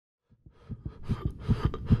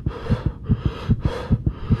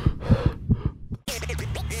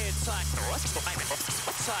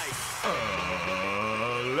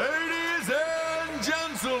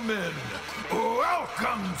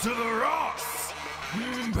to the Ross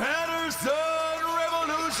Patterson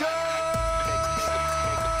Revolution!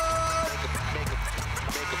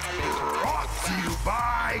 Brought to you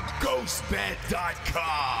by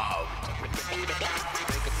GhostBed.com.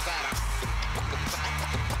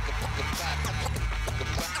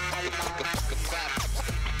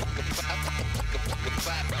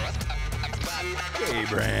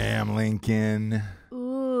 Abraham Lincoln.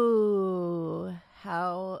 Ooh,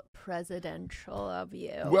 how presidential of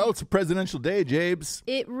you. Well, it's a presidential day, Jabes.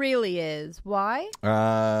 It really is. Why?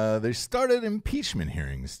 They started impeachment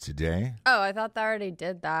hearings today. Oh, I thought they already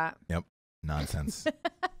did that. Yep. Nonsense.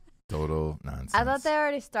 Total nonsense. I thought they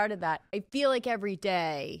already started that. I feel like every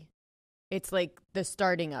day it's like the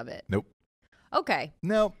starting of it. Nope. Okay.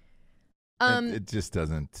 Nope. It just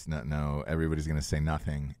doesn't. No, everybody's going to say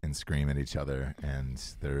nothing and scream at each other, and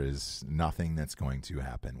there is nothing that's going to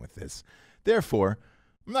happen with this. Therefore,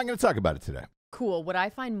 I'm not going to talk about it today. Cool. What I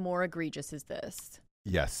find more egregious is this.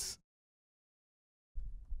 Yes.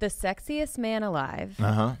 The sexiest man alive.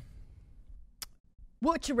 Uh-huh.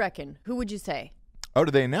 What you reckon? Who would you say? Oh,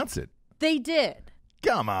 did they announce it? They did.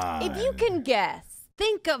 Come on. If you can guess.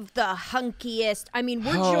 Think of the hunkiest. I mean,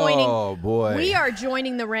 we're Oh, boy. We are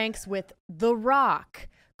joining the ranks with The Rock,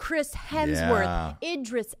 Chris Hemsworth,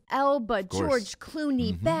 Idris Elba, George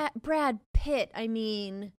Clooney, Brad Pitt. I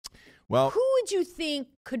mean, well, who would you think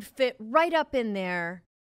could fit right up in there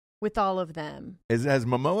with all of them? Has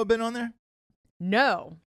Momoa been on there?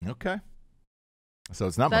 No. Okay. So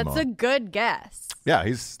it's not Momoa. That's a good guess. Yeah,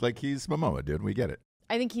 he's Momoa, dude. We get it.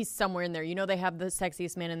 I think he's somewhere in there. You know, they have the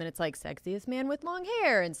sexiest man, and then it's like sexiest man with long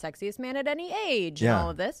hair and sexiest man at any age and all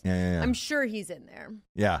of this. Yeah. I'm sure he's in there.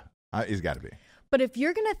 Yeah, he's got to be. But if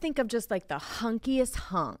you're going to think of just like the hunkiest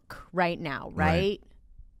hunk right now, right?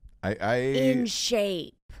 In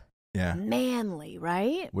shape. Yeah. Manly,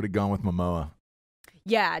 right? Would have gone with Momoa.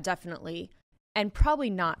 Yeah, definitely. And probably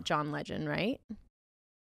not John Legend, right?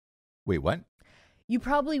 Wait, what? You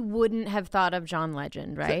probably wouldn't have thought of John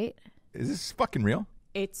Legend, right? Is this fucking real?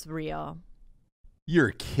 It's real.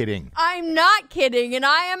 You're kidding. I'm not kidding, and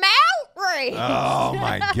I am outraged. Oh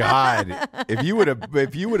my God. If you would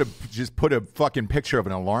have just put a fucking picture of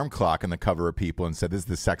an alarm clock on the cover of People and said this is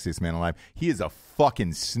the sexiest man alive, he is a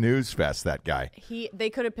fucking snooze fest, that guy. They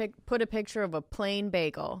could have put a picture of a plain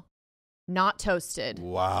bagel. Not toasted.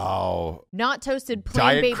 Wow. Not toasted, plain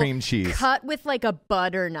Diet bagel. cream cheese. Cut with like a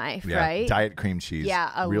butter knife, right? Diet cream cheese.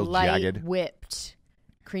 Yeah, a real light jagged. whipped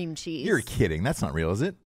cream cheese. You're kidding. That's not real, is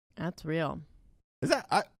it? That's real. Is that?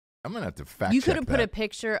 I'm going to have to fact check You could have put that. a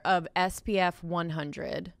picture of SPF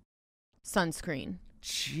 100 sunscreen.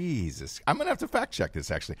 Jesus. I'm going to have to fact check this,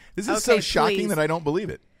 actually. This is so shocking please. that I don't believe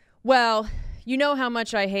it. Well, you know how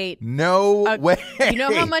much I hate. No way. You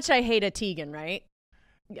know how much I hate a Teigen, right?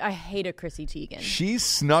 I hate a Chrissy Teigen. She's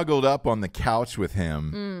snuggled up on the couch with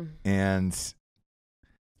him, and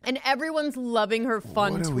everyone's loving her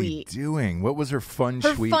fun tweet. What are we doing? What was her fun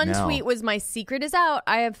tweet? Her fun tweet was, "My secret is out.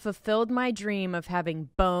 I have fulfilled my dream of having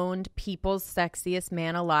boned people's sexiest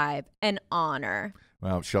man alive. An honor."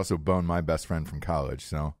 Well, she also boned my best friend from college.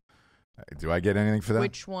 So, do I get anything for that?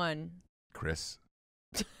 Which one? Chris.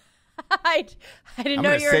 I didn't I'm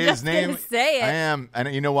know gonna you were say just his name. going to say it. I am,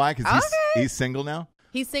 and you know why? Because he's single now.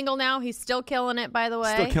 He's single now. He's still killing it, by the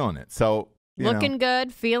way. Still killing it. So looking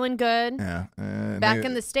good, feeling good. Yeah. Back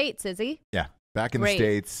in the States, is he? Yeah. Back in the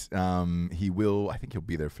States. He will. I think he'll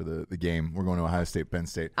be there for the game. We're going to Ohio State, Penn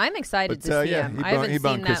State. I'm excited to see him. He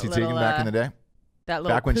boned Chrissy Teigen back in the day. That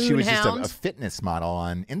little back when she was hound. just a fitness model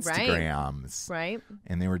on Instagrams. Right.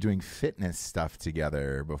 And they were doing fitness stuff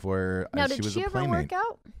together before now, she was a did she ever playmate. work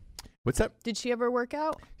out? What's that? Did she ever work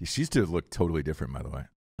out? She used to look totally different, by the way.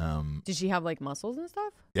 Did she have like muscles and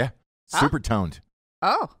stuff? Yeah. Super toned.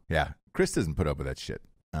 Oh. Yeah. Chris doesn't put up with that shit.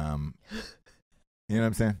 You know what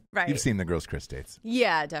I'm saying? Right. You've seen the girls Chris dates.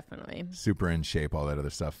 Yeah, definitely. Super in shape, all that other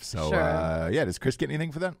stuff. So, sure. Does Chris get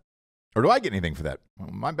anything for that? Or do I get anything for that? Well,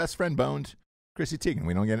 my best friend boned Chrissy Teigen.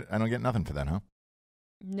 I don't get nothing for that, huh?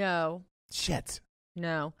 No. Shit.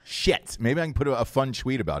 No. Shit. Maybe I can put a fun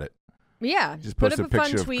tweet about it. Yeah. Just put post up a a fun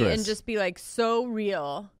picture of tweet Chris. and just be like, so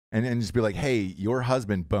real. And just be like, hey, your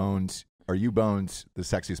husband boned, or you boned the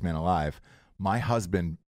sexiest man alive. My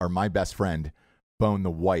husband, or my best friend, boned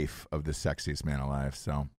the wife of the sexiest man alive.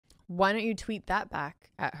 So why don't you tweet that back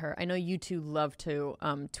at her? I know you two love to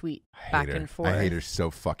tweet back and forth. I hate her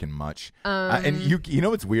so fucking much. And you know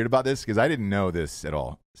what's weird about this? Because I didn't know this at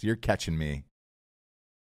all. So you're catching me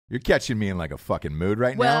You're catching me in like a fucking mood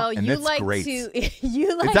right well, now, and you it's like great. to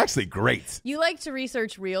it's actually great. You like to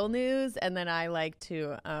research real news, and then I like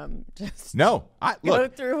to just go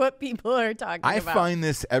through what people are talking about. I find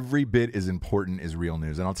this every bit as important as real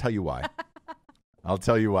news, and I'll tell you why. I'll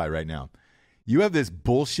tell you why right now. You have this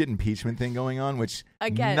bullshit impeachment thing going on, which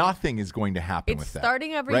again, nothing is going to happen with It's that.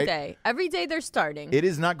 starting every day. Every day they're starting. It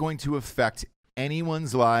is not going to affect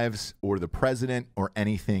anyone's lives or the president or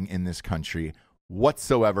anything in this country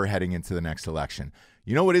whatsoever heading into the next election.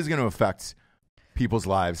 You know what is going to affect people's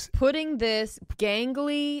lives? Putting this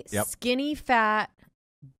gangly, skinny, fat,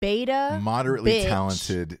 beta, moderately bitch.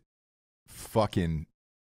 Talented fucking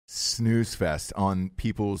snooze fest on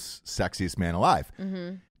people's sexiest man alive.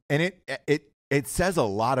 Mm-hmm. And it says a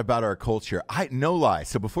lot about our culture. No lie.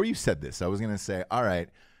 So before you said this, I was going to say, all right,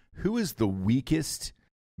 who is the weakest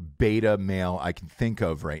beta male I can think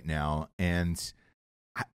of right now? And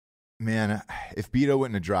man, if Beto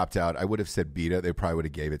wouldn't have dropped out, I would have said Beta. They probably would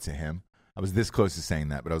have gave it to him. I was this close to saying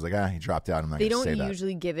that, but I was like, he dropped out. I'm not going to say that. They don't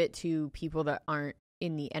usually give it to people that aren't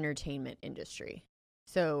in the entertainment industry.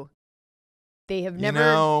 So they have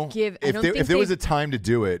never if there was a time to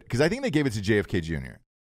do it, because I think they gave it to JFK Jr.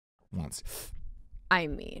 once. I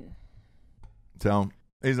mean. So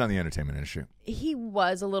he's not in the entertainment industry. He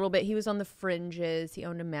was a little bit. He was on the fringes. He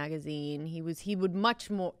owned a magazine. He would much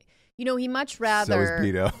more... he much rather... So is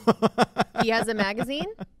Beto. He has a magazine?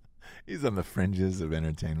 He's on the fringes of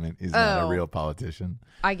entertainment. He's not a real politician.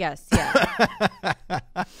 I guess,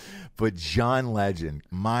 yeah. But John Legend,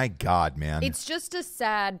 my God, man. It's just a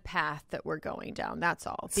sad path that we're going down. That's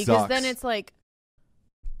all. Because then it's like,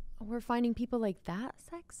 we're finding people like that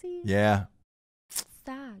sexy? Yeah.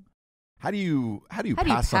 Sad. How do you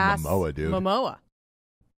pass on Momoa, dude? Momoa.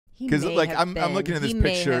 Because I'm looking at this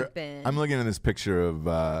picture. I'm looking at this picture of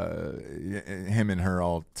him and her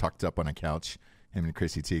all tucked up on a couch. Him and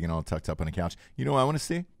Chrissy Teigen all tucked up on a couch. You know what I want to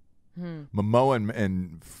see? Momoa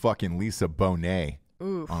and fucking Lisa Bonet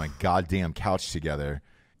on a goddamn couch together.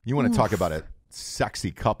 You want to talk about a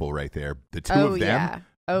sexy couple right there? The two of them. Yeah.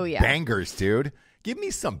 Oh yeah. Bangers, dude. Give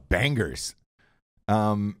me some bangers.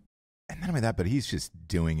 And not only that, but he's just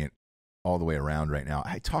doing it all the way around right now.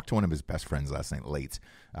 I talked to one of his best friends last night late.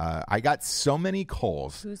 I got so many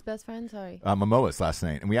calls. Who's best friend? Sorry. Momoa's last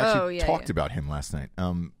night. And we actually talked about him last night.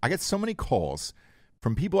 I got so many calls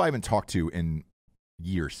from people I haven't talked to in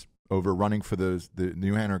years over running for the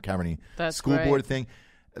New Hampshire County school board thing.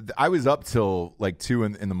 I was up till like 2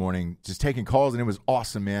 in the morning just taking calls, and it was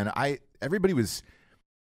awesome, man. I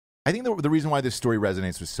think the reason why this story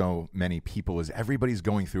resonates with so many people is everybody's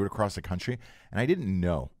going through it across the country, and I didn't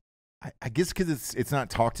know. I guess because it's not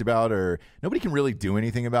talked about, or nobody can really do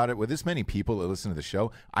anything about it. With this many people that listen to the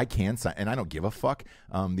show, I can, and I don't give a fuck.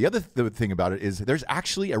 The other thing about it is there's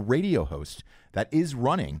actually a radio host that is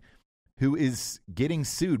running who is getting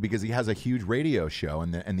sued because he has a huge radio show,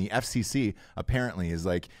 and the FCC apparently is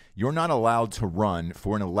like, you're not allowed to run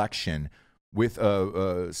for an election with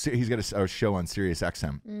he's got a show on Sirius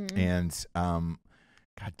XM, and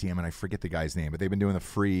God damn it, I forget the guy's name, but they've been doing the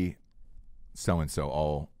free so-and-so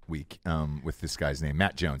all week with this guy's name,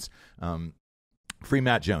 Matt Jones. Free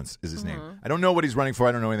Matt Jones is his name. I don't know what he's running for.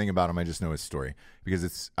 I don't know anything about him. I just know his story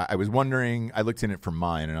because I was wondering, I looked in it for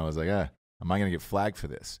mine, and I was like, am I going to get flagged for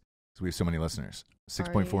this? Because we have so many listeners.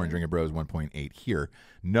 6.4 in Drinkin Bros, 1.8 here.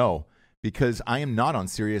 No, because I am not on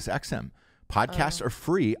Sirius XM. Podcasts are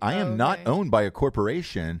free. I am not owned by a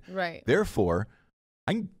corporation. Right. Therefore,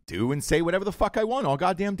 I can do and say whatever the fuck I want all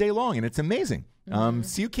goddamn day long, and it's amazing.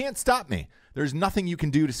 So you can't stop me. There's nothing you can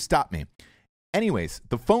do to stop me. Anyways,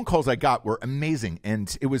 the phone calls I got were amazing,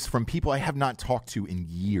 and it was from people I have not talked to in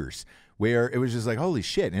years, where it was just like, holy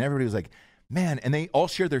shit, and everybody was like, man, and they all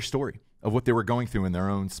shared their story of what they were going through in their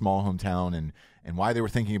own small hometown and why they were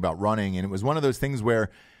thinking about running, and it was one of those things where,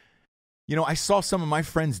 you know, I saw some of my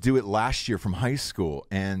friends do it last year from high school,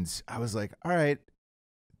 and I was like, all right,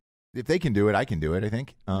 if they can do it, I can do it, I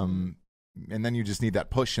think. And then you just need that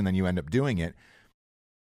push, and then you end up doing it.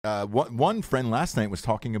 One friend last night was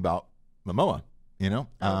talking about Momoa, you know,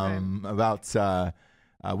 about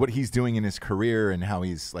what he's doing in his career and how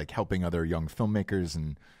he's like helping other young filmmakers,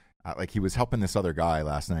 and like he was helping this other guy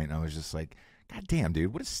last night, and I was just like, God damn,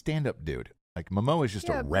 dude, what a stand-up dude! Like Momoa is just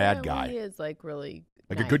a rad guy. He is like really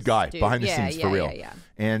like nice a good guy dude. behind the scenes for real. Yeah.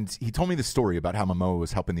 And he told me the story about how Momoa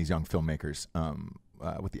was helping these young filmmakers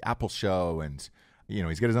with the Apple show, and you know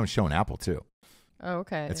he's got his own show on Apple too. Oh,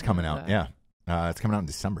 okay. It's coming out. Yeah, it's coming out in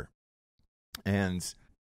December, and.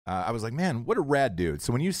 I was like, man, what a rad dude.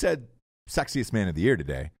 So when you said sexiest man of the year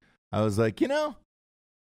today, I was like, you know,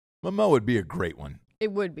 Momoa would be a great one.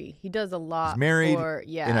 It would be. He does a lot. He's married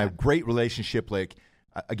in a great relationship. Like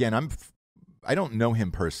again, I don't know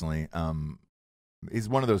him personally. He's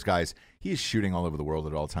one of those guys. He is shooting all over the world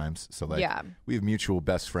at all times. So like, we have mutual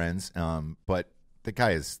best friends. But the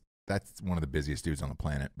guy that's one of the busiest dudes on the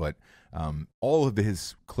planet. But all of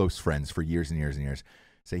his close friends for years and years and years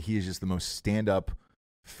say he is just the most stand-up,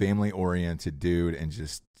 family-oriented dude, and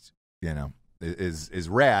just is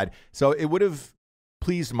rad. So it would have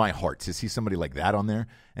pleased my heart to see somebody like that on there.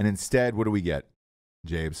 And instead, what do we get,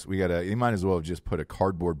 Jabes? You might as well have just put a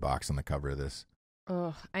cardboard box on the cover of this.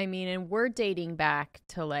 Oh, I mean, and we're dating back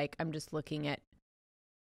to like, I'm just looking at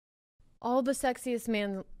all the sexiest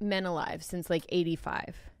men alive since like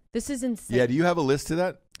 85. This is insane. Yeah, do you have a list to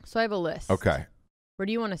that? So I have a list. Okay. Where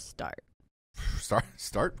do you want to start?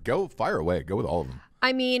 Start. Go fire away. Go with all of them.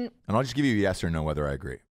 I mean, and I'll just give you a yes or no whether I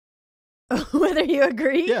agree. Whether you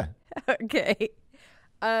agree? Yeah. Okay.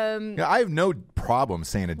 Yeah, I have no problem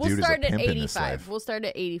saying a dude is a pimp in this life. We'll start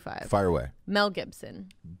at 85. Fire away. Mel Gibson.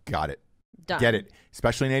 Got it. Done. Get it.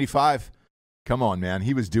 Especially in 85. Come on, man.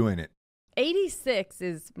 He was doing it. 86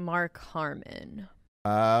 is Mark Harmon.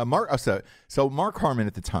 So Mark Harmon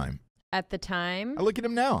at the time. At the time? I look at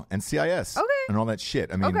him now, NCIS. Okay. And all that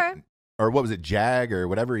shit. I mean, okay. Or what was it, JAG or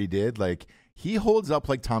whatever he did? Like, he holds up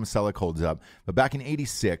like Tom Selleck holds up. But back in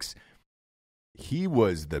 86, he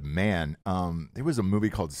was the man. There was a movie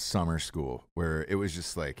called Summer School where it was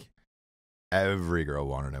just like every girl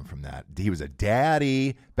wanted him from that. He was a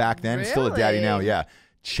daddy back then. Really? Still a daddy now, yeah.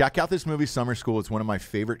 Check out this movie, Summer School. It's one of my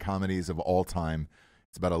favorite comedies of all time.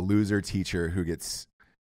 It's about a loser teacher who gets...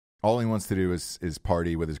 all he wants to do is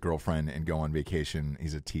party with his girlfriend and go on vacation.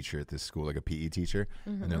 He's a teacher at this school, like a PE teacher.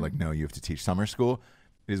 Mm-hmm. And they're like, no, you have to teach summer school.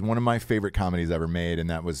 It is one of my favorite comedies ever made, and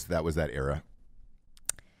that was that era.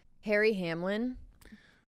 Harry Hamlin.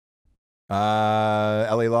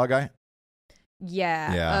 LA Law guy?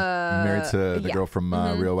 Yeah. Yeah. Married to the girl from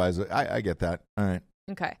Real Wives. I get that. All right.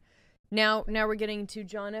 Okay. Now we're getting to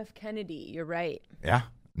John F. Kennedy. You're right. Yeah.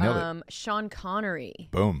 Nailed it. Sean Connery.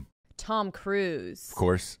 Boom. Tom Cruise. Of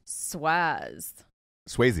course. Swayze.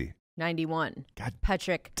 91. God.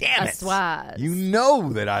 Patrick. Damn it. Swayze. You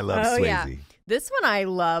know that I love Swayze. Yeah. This one I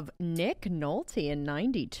love. Nick Nolte in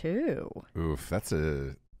 92. Oof. That's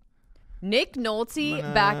a... Nick Nolte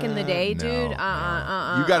back in the day, dude. You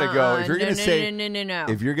got to go. If you're going to say... No.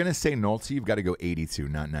 If you're going to say Nolte, you've got to go 82,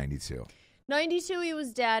 not 92. 92, he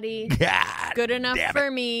was daddy. God, good enough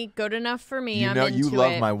for me. Good enough for me. You know, I'm into you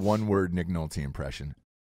love it. my one-word Nick Nolte impression.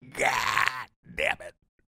 God damn it.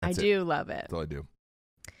 I do love it. That's all I do.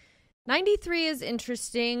 93 is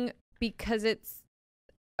interesting because it's...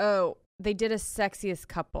 they did a sexiest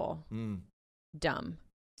couple. Dumb.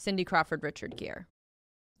 Cindy Crawford, Richard Gere.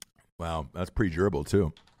 Wow, that's pre-Gerbil,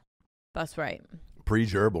 too. That's right.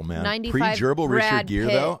 Pre-Gerbil, man. 95 Pre-Gerbil Richard Gere,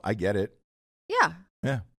 Pitt. though? I get it. Yeah.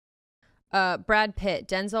 Yeah. Brad Pitt,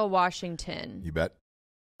 Denzel Washington. You bet.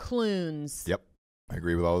 Clunes. Yep. I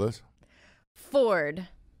agree with all of those. Ford.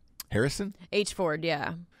 Harrison? H. Ford,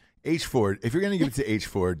 yeah. H. Ford. If you're going to give it to H.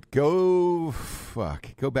 Ford, go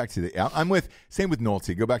back to the... same with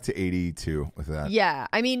Nolte. Go back to 82 with that. Yeah.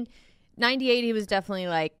 I mean, 98, he was definitely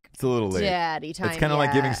like... It's a little late. Daddy time. It's kind of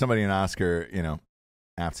like giving somebody an Oscar,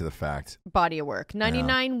 after the fact. Body of work.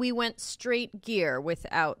 99, we went straight Gere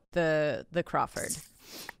without the Crawford.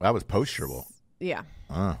 That was post-Gerbil. Yeah.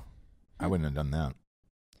 I wouldn't have done that.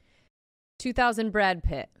 2000, Brad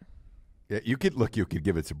Pitt. Yeah, you could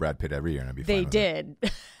give it to Brad Pitt every year and I'd be fine. They did.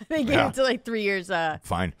 They gave it to like 3 years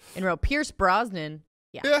fine. in a row. Pierce Brosnan.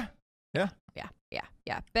 Yeah.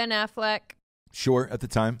 Ben Affleck. Sure at the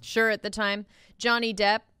time. Johnny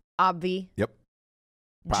Depp. Obvi. Yep.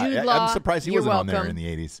 Jude Law. I'm surprised he wasn't on there in the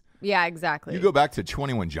 80s. Yeah, exactly. You go back to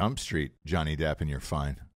 21 Jump Street, Johnny Depp, and you're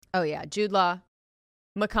fine. Oh, yeah. Jude Law.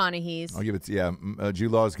 McConaughey's. I'll give it to,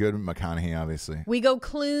 Jude Law is good. McConaughey, obviously. We go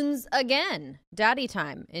Clunes again. Daddy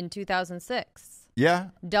Time in 2006. Yeah.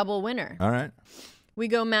 Double winner. All right. We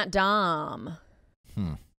go Matt Damon.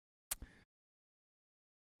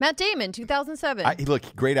 Matt Damon, 2007.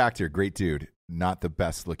 Look, great actor, great dude. Not the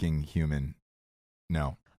best looking human.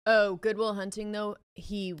 No. Oh, Good Will Hunting, though,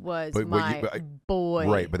 he was boy.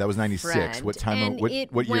 Right, but that was 96. Friend. What time? What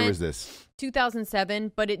year was this?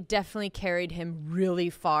 2007, but it definitely carried him really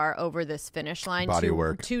far over this finish line. Body of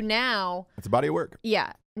work. To now. It's a body of work.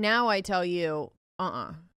 Yeah. Now I tell you,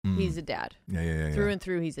 he's a dad. Yeah. Through and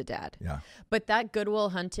through, he's a dad. Yeah. But that Good Will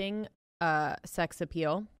Hunting sex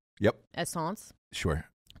appeal. Yep. Essence. Sure.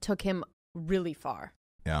 Took him really far.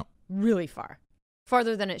 Yeah. Really far.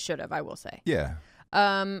 Farther than it should have, I will say. Yeah.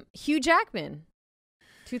 Hugh Jackman,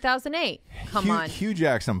 2008. Come on. Hugh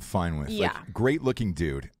Jackman, I'm fine with. Yeah. Like, great looking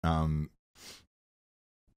dude.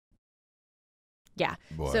 Yeah.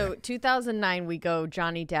 Boy. So 2009, we go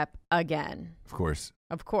Johnny Depp again. Of course.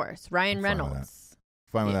 Ryan I'm Reynolds.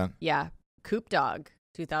 Fine with that. Yeah. Coop Dog,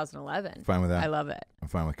 2011. Fine with that. I love it. I'm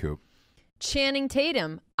fine with Coop. Channing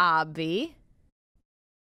Tatum, Obvi.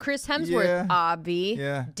 Chris Hemsworth, Obvi.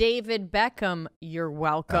 Yeah. David Beckham, you're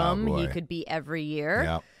welcome. Oh, boy. He could be every year.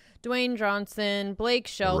 Yeah. Dwayne Johnson, Blake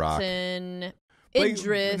Shelton, Blake,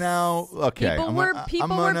 Idris. now, okay. People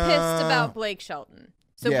were pissed about Blake Shelton.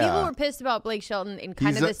 So people were pissed about Blake Shelton in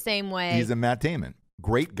kind of the same way. He's a Matt Damon.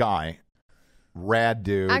 Great guy. Rad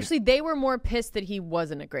dude. Actually, they were more pissed that he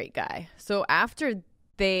wasn't a great guy. So after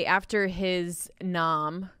his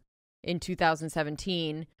nom in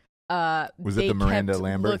 2017, was it the Miranda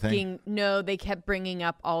Lambert thing? No, they kept bringing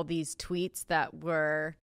up all these tweets that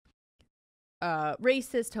were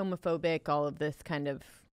racist, homophobic, all of this kind of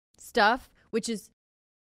stuff, which is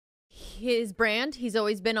his brand. He's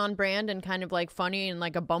always been on brand and kind of like funny and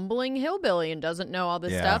like a bumbling hillbilly and doesn't know all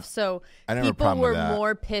this stuff. So people were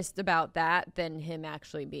more pissed about that than him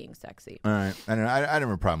actually being sexy. All right. I don't have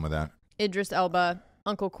a problem with that. Idris Elba,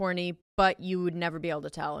 Uncle Corny, but you would never be able to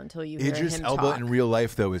tell until you hear Idris him Elba talk. in real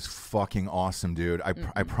life, though, is fucking awesome, dude.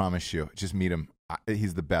 I promise you. Just meet him.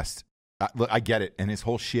 He's the best. Look, I get it. And his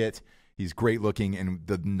whole shit, he's great looking and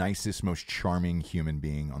the nicest, most charming human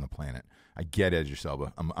being on the planet. I get Idris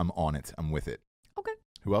Elba. I'm on it. I'm with it. Okay.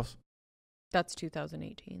 Who else? That's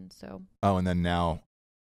 2018. So. Oh, and then now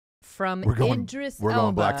from Idris Elba. We're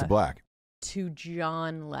going black to black. To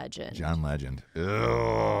John Legend. John Legend.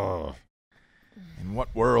 Ugh. In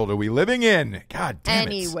what world are we living in? God damn it.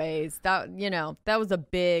 Anyways, that was a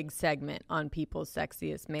big segment on People's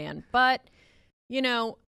Sexiest Man. But,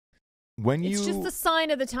 it's just a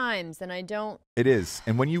sign of the times, and I don't. It is.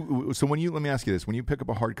 And let me ask you this: when you pick up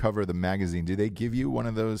a hardcover of the magazine, do they give you one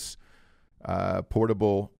of those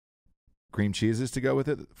portable cream cheeses to go with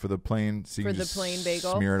it for the plain? So you can just plain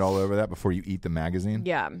bagel, smear it all over that before you eat the magazine.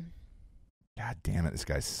 Yeah. God damn it, this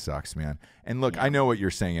guy sucks, man. And look, I know what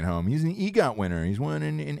you're saying at home. He's an EGOT winner. He's won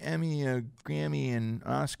an Emmy, a Grammy, an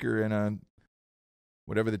Oscar, and a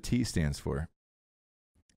whatever the T stands for.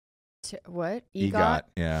 What? EGOT?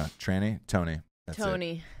 Yeah. Tranny? Tony. That's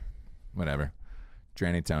Tony. It. Whatever.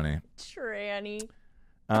 Tranny, Tony. Tranny.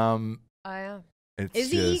 It's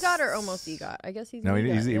Is he EGOT or almost EGOT? I guess he's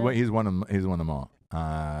EGOT, he's won them. He's won them all.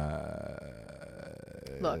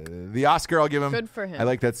 Look, the Oscar I'll give him. Good for him. I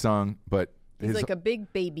like that song, but he's like a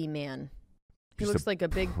big baby man. He looks like a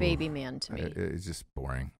big baby man to me. It's just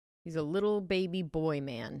boring. He's a little baby boy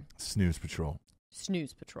man. Snooze Patrol.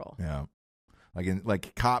 Yeah.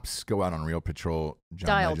 Like cops go out on real patrol. John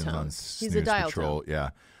Dial Legend's tone. on Snooze He's a dial Patrol. tone. Yeah.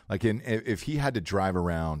 Like if he had to drive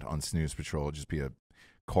around on Snooze Patrol, it'd just be a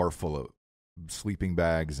car full of sleeping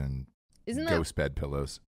bags and ghost bed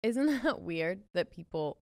pillows. Isn't that weird that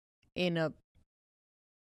people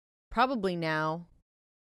probably now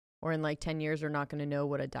or in like 10 years are not going to know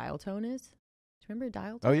what a dial tone is? Do you remember a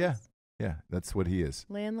dial tone? Oh, yeah. Yeah, that's what he is.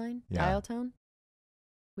 Landline? Yeah. Dial tone?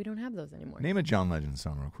 We don't have those anymore. Name a John Legend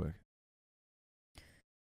song real quick.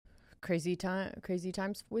 Crazy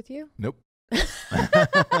Times with You? Nope. So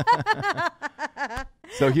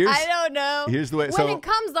I don't know. Here's the way. When it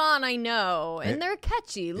comes on, I know, and they're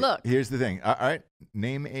catchy. Look. Here's the thing. All right,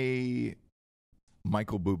 name a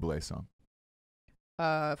Michael Bublé song.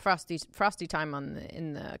 Frosty Time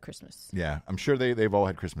in the Christmas. Yeah, I'm sure they've all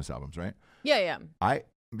had Christmas albums, right? Yeah.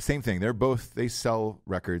 Same thing. They sell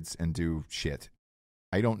records and do shit.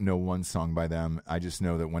 I don't know one song by them. I just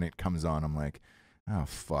know that when it comes on, I'm like, oh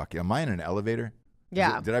fuck. Am I in an elevator?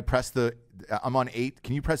 Yeah. Did I press I'm on 8.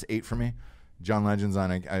 Can you press 8 for me? John Legend's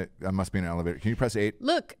on. I must be in an elevator. Can you press 8?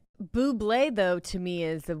 Look, Bublé, though, to me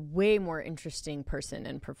is a way more interesting person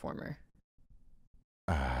and performer.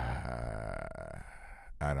 I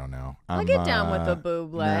don't know. I'll get down with the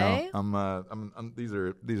Bublé. No, these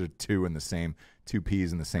are two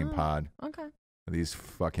peas in the same pod. Okay. These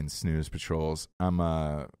fucking Snooze Patrols. I'm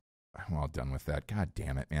all done with that. God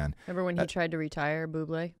damn it, man. Remember when he tried to retire,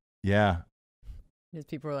 Bublé? Yeah. His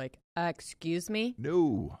people were like, excuse me?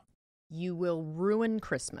 No. You will ruin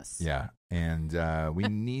Christmas. Yeah. And we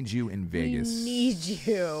need you in Vegas. We need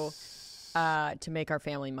you to make our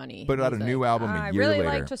family money. Put out a new album a year later. I really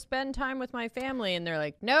like to spend time with my family. And they're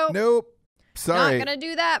like, nope. Nope. Sorry. Not going to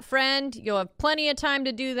do that, friend. You'll have plenty of time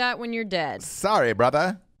to do that when you're dead. Sorry,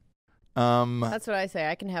 brother. That's what I say.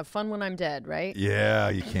 I can have fun when I'm dead, right? Yeah,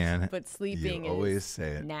 you can. But sleeping you always say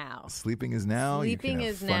it. Now. Sleeping is now. Sleeping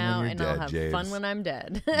is now, and I'll have fun when I'm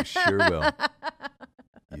dead. You sure will.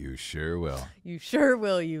 You sure will. You sure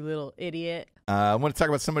will, you little idiot. I want to talk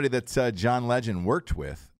about somebody that John Legend worked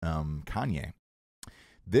with, Kanye.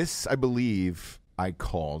 This, I believe, I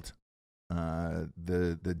called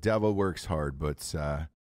The devil works hard, but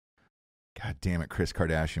God damn it, Kris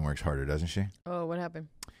Kardashian works harder, doesn't she? Oh, what happened?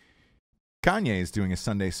 Kanye is doing a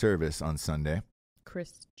Sunday service on Sunday.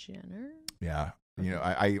 Kris Jenner? Yeah. Okay. You know,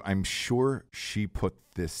 I'm sure she put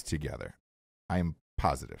this together. I'm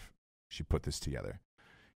positive she put this together.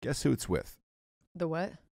 Guess who it's with? The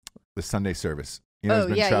what? The Sunday service. You know,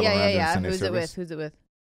 yeah. Who's it with?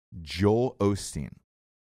 Joel Osteen.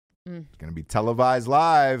 It's going to be televised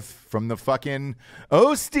live from the fucking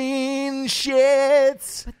Osteen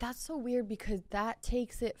shit. But that's so weird because that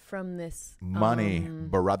takes it from this money,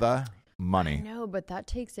 brother, money. I know, but that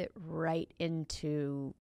takes it right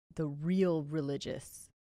into the real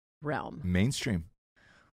religious realm. Mainstream.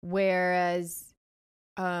 Whereas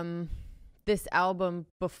this album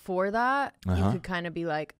before that, you could kind of be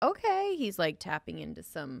like, okay, he's like tapping into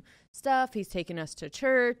some stuff. He's taking us to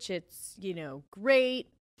church. It's, you know, great.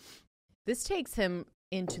 This takes him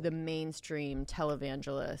into the mainstream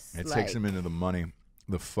televangelist. It takes him into the money,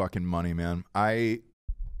 the fucking money, man.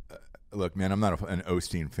 Look, man, I'm not an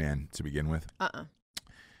Osteen fan to begin with.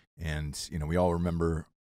 And, you know, we all remember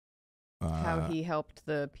how he helped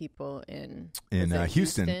the people in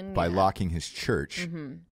Houston by locking his church,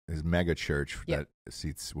 his mega church that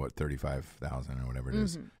seats, 35,000 or whatever it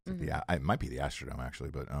is. It might be the Astrodome,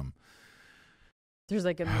 actually, but there's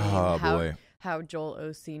like a meme how Joel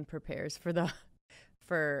Osteen prepares for the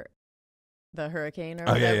hurricane or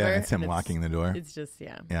whatever. Yeah. It's him locking the door. It's just,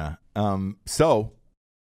 Yeah. So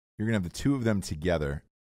you're going to have the two of them together.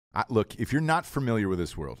 Look, if you're not familiar with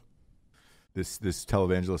this world, this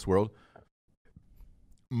televangelist world,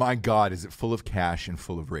 my God, is it full of cash and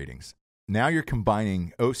full of ratings. Now you're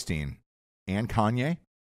combining Osteen and Kanye.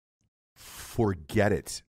 Forget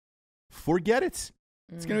it. It's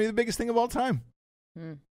going to be the biggest thing of all time.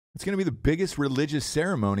 It's going to be the biggest religious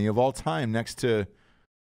ceremony of all time next to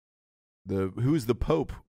who's the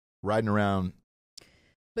Pope riding around.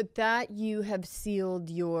 But that you have sealed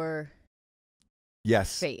your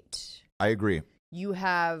fate. I agree. You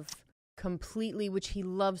have completely, which he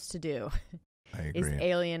loves to do, is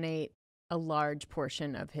alienate a large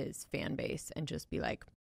portion of his fan base and just be like,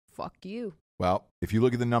 fuck you. Well, if you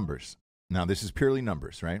look at the numbers, now this is purely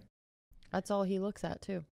numbers, right? That's all he looks at,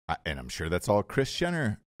 too. And I'm sure that's all Kris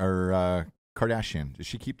Jenner or Kardashian. Did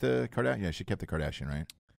she keep the Kardashian? Yeah, she kept the Kardashian, right?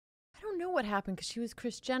 I don't know what happened because she was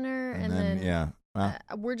Kris Jenner. And then well,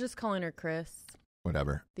 we're just calling her Kris.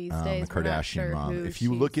 Whatever. These days, the Kardashian mom. If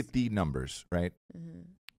you look at the numbers, right,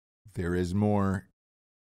 there is more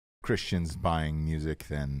Christians buying music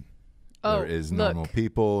than there is normal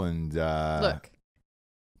people. And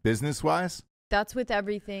business-wise? That's with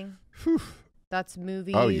everything. Whew. That's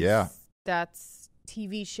movies. Oh, yeah. That's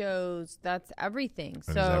TV shows. That's everything.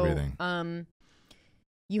 That is everything.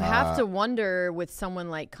 You have to wonder with someone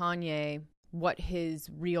like Kanye what his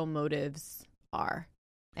real motives are.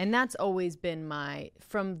 And that's always been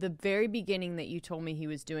from the very beginning that you told me he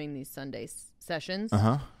was doing these Sunday sessions,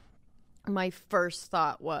 my first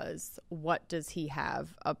thought was, what does he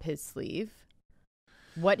have up his sleeve?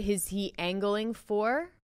 What is he angling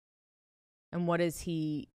for? And what's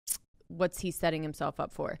he setting himself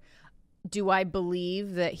up for? Do I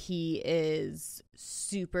believe that he is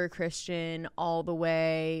super Christian all the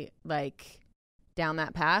way, like, down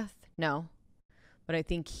that path? No. But I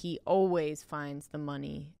think he always finds the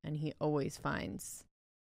money and he always finds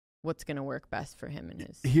what's going to work best for him and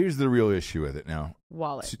his Here's the real issue with it now.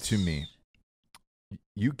 Wallet. To me.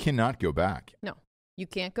 You cannot go back. No. You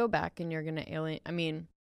can't go back and you're going to alienate. I mean,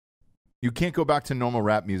 you can't go back to normal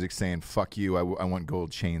rap music saying, fuck you, I want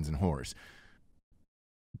gold chains and whores.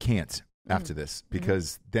 Can't after this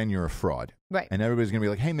because then you're a fraud. Right. And everybody's going to be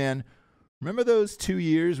like, hey, man, remember those 2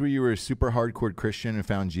 years where you were a super hardcore Christian and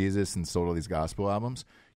found Jesus and sold all these gospel albums?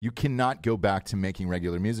 You cannot go back to making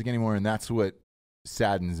regular music anymore, and that's what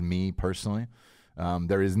saddens me personally.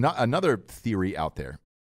 There is not another theory out there.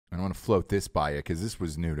 I don't want to float this by you because this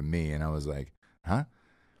was new to me, and I was like, huh?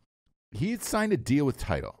 He had signed a deal with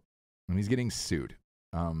Tidal, and he's getting sued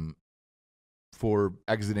for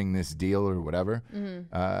exiting this deal or whatever.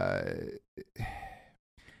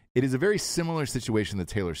 It is a very similar situation to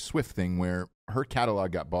the Taylor Swift thing where her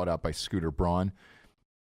catalog got bought out by Scooter Braun.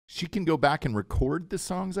 She can go back and record the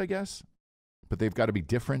songs, I guess, but they've got to be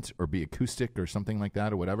different or be acoustic or something like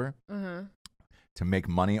that or whatever to make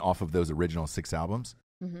money off of those original 6 albums.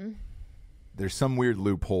 There's some weird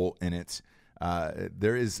loophole in it.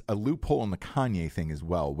 There is a loophole in the Kanye thing as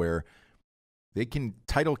well where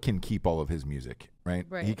Tidal can keep all of his music, right?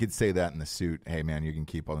 He could say that in the suit, hey, man, you can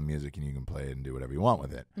keep all the music and you can play it and do whatever you want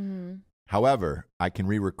with it. However, I can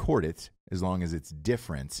re-record it as long as it's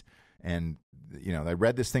different And, I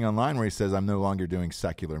read this thing online where he says, I'm no longer doing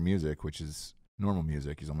secular music, which is normal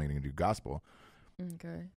music. He's only going to do gospel.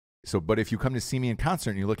 Okay. So, but if you come to see me in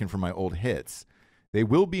concert and you're looking for my old hits, they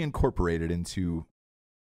will be incorporated into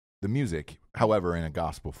the music, however, in a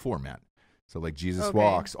gospel format. So like Jesus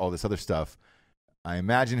Walks, all this other stuff. I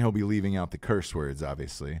imagine he'll be leaving out the curse words,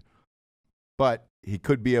 obviously. But he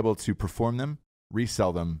could be able to perform them,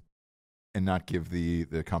 resell them, and not give the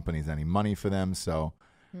companies any money for them. So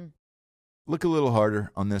look a little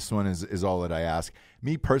harder on this one is all that I ask.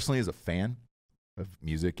 Me personally, as a fan of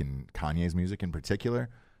music and Kanye's music in particular,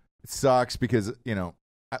 it sucks because,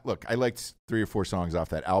 I liked 3 or 4 songs off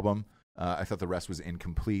that album. I thought the rest was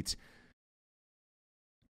incomplete.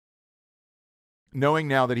 Knowing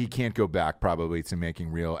now that he can't go back probably to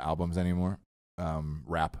making real albums anymore,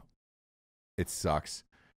 rap, it sucks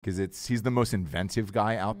because he's the most inventive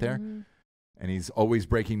guy out there, and he's always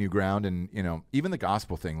breaking new ground. And even the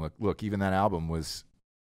gospel thing. Look, even that album was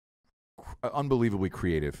unbelievably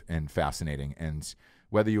creative and fascinating. And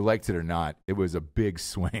whether you liked it or not, it was a big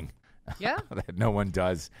swing. Yeah, that no one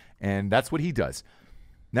does, and that's what he does.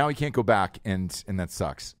 Now he can't go back, and that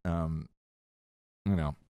sucks. It'd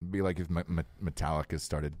be like if Metallica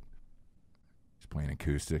started just playing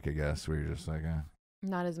acoustic, I guess, where you're just like,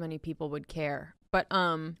 not as many people would care, but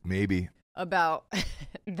maybe about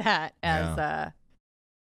that as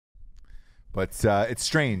But it's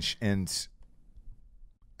strange, and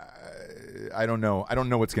I don't know. I don't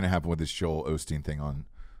know what's going to happen with this Joel Osteen thing on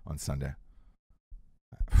Sunday.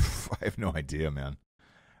 I have no idea, man.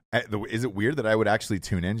 Is it weird that I would actually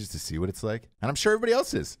tune in just to see what it's like? And I'm sure everybody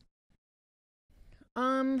else is.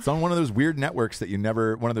 It's on one of those weird networks that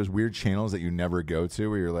one of those weird channels that you never go to,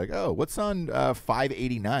 where you're like, oh, what's on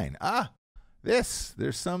 589? There's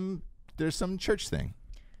some church thing.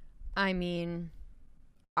 I mean,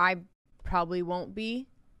 I probably won't be,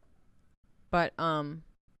 but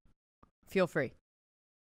feel free.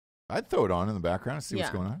 I'd throw it on in the background and see what's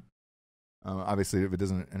going on. Obviously, if it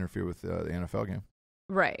doesn't interfere with the NFL game.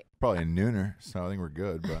 Right. Probably a nooner, so I think we're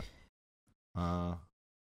good. But,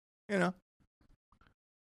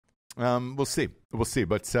 we'll see. We'll see.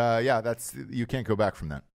 But, you can't go back from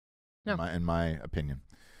that, in my opinion.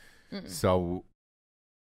 Mm-mm. So,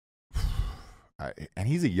 and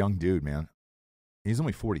he's a young dude, man. He's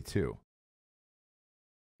only 42.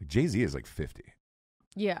 Jay-Z is like 50.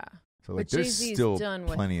 Yeah. So, like, there's still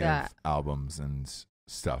plenty of albums and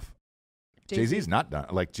stuff. Jay-Z's not done.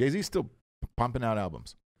 Like, Jay-Z's still pumping out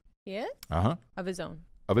albums. He is? Uh-huh. Of his own.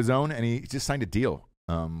 Of his own, and he just signed a deal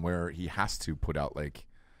where he has to put out, like,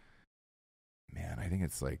 I think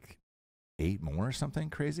it's like 8 more or something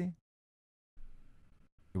crazy.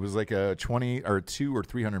 It was like a $200 or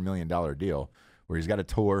 $300 million deal where he's got a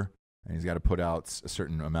tour and he's got to put out a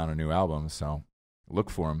certain amount of new albums. So look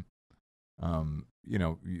for him. A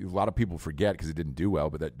lot of people forget because it didn't do well,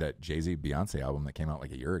 but that Jay-Z Beyonce album that came out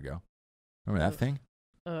like a year ago. Remember that thing?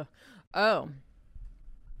 Oh.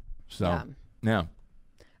 So, yeah.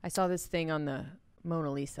 I saw this thing on the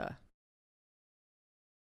Mona Lisa.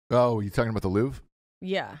 Oh, you talking about the Louvre?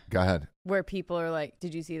 Yeah. Go ahead. Where people are like,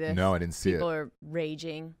 did you see this? No, I didn't see People are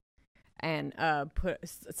raging and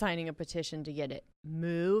signing a petition to get it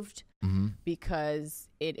moved because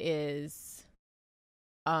it is,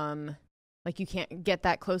 like you can't get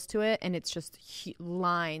that close to it, and it's just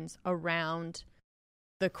lines around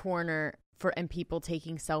the corner and people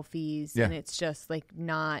taking selfies, and it's just like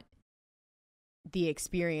not the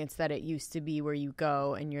experience that it used to be where you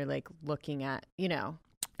go and you're like looking at, they're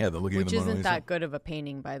looking at the Mona Lisa. Which isn't that good of a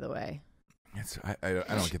painting, by the way. I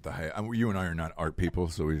don't get the hype. You and I are not art people,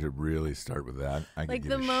 so we should really start with that. Like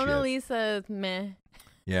the Mona Lisa is meh.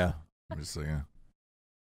 Yeah. I'm just like,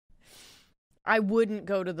 I wouldn't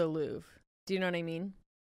go to the Louvre. Do you know what I mean?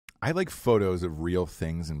 I like photos of real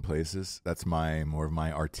things and places. That's more of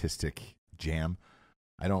my artistic jam.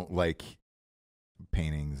 I don't like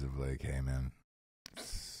paintings of like, hey man,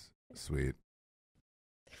 sweet.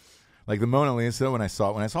 Like the Mona Lisa, when I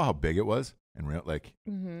saw how big it was in real, like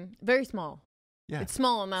very small. Yeah, it's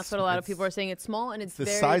small, and that's what a lot of people are saying. It's small, and it's the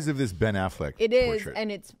size of this Ben Affleck. It is, portrait.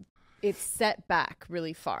 And it's set back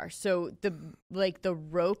really far. So the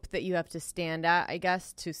rope that you have to stand at, I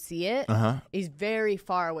guess, to see it is very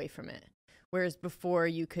far away from it. Whereas before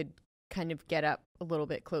you could kind of get up a little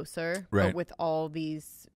bit closer, right. But with all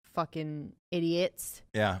these fucking idiots,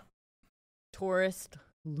 tourist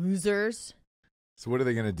losers. So what are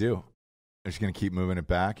they gonna do? They're just gonna keep moving it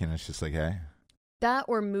back, and it's just like, hey, that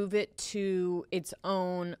or move it to its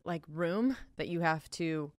own like room that you have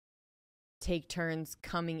to take turns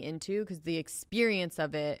coming into, because the experience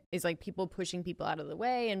of it is like people pushing people out of the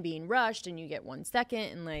way and being rushed, and you get 1 second,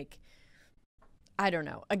 and like, I don't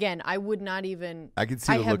know. Again, I would not even. I could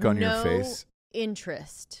see the look on your face.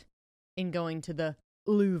 Interest in going to the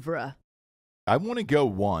Louvre. I want to go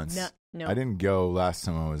once. No. I didn't go last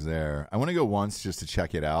time I was there. I want to go once just to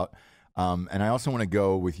check it out. And I also want to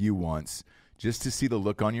go with you once just to see the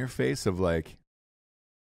look on your face of like,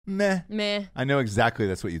 meh. Meh. I know exactly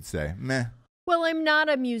that's what you'd say. Meh. Well, I'm not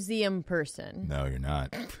a museum person. No, you're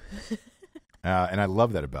not. And I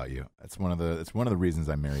love that about you. That's one of the reasons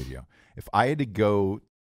I married you. If I had to go,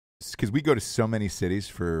 because we go to so many cities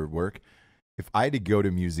for work, if I had to go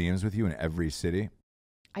to museums with you in every city,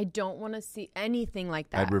 I don't want to see anything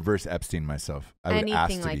like that. I'd reverse Epstein myself. I would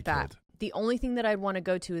ask to be killed. The only thing that I'd want to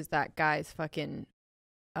go to is that guy's fucking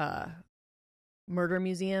murder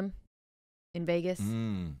museum in Vegas.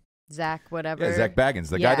 Zach, whatever. Yeah, Zach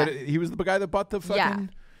Baggins. He was the guy that bought the fucking. Yeah.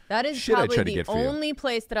 That is shit probably the get for only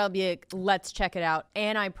place that I'll be like, let's check it out.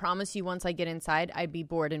 And I promise you, once I get inside, I'd be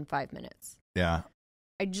bored in 5 minutes. Yeah.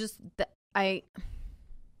 I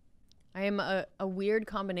am a weird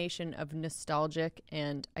combination of nostalgic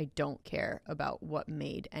and I don't care about what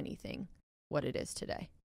made anything what it is today.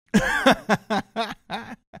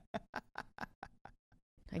 I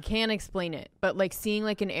can't explain it, but like seeing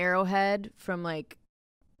like an arrowhead from like,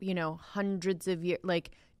 you know, hundreds of years,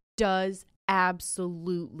 like does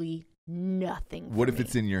absolutely nothing for What if me.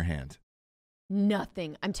 it's in your hand?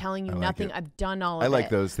 Nothing. I'm telling you, nothing. I've done all of it. I like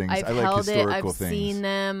those things. I've I like held historical I've things. seen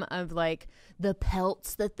them of like the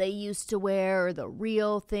pelts that they used to wear or the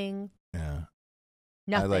real thing. Yeah.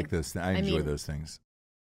 Nothing. I like those. I enjoy those things.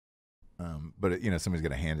 But you know, somebody's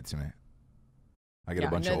got to hand it to me. I got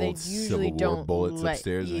a bunch of old Civil War bullets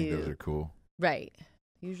upstairs. I think those are cool. Right.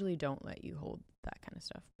 Usually don't let you hold that kind of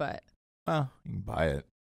stuff, but well, you can buy it.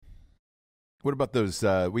 What about those?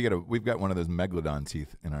 We've got one of those megalodon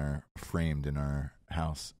teeth framed in our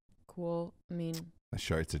house. Cool. I mean,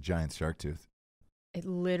 It's a giant shark tooth. It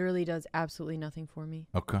literally does absolutely nothing for me.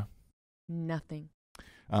 Okay. Nothing.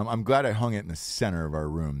 I'm glad I hung it in the center of our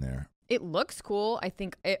room there. It looks cool. I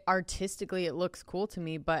think artistically it looks cool to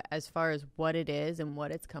me, but as far as what it is and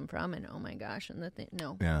what it's come from, and oh my gosh, and the thing,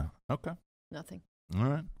 no. Yeah. Okay. Nothing. All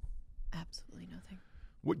right. Absolutely nothing.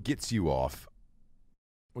 What gets you off?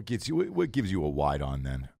 What gives you a wide on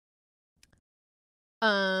then?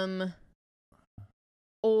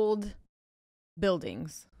 Old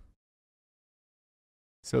buildings.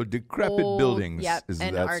 So decrepit buildings. Yep,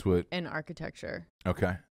 what and architecture.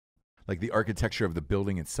 Okay. Like the architecture of the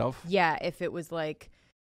building itself? Yeah, if it was like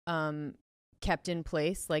kept in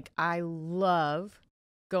place. Like I love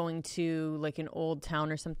going to like an old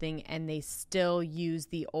town or something and they still use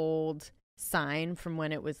the old sign from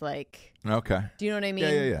when it was like, okay, do you know what I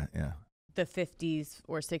mean? Yeah. The 50s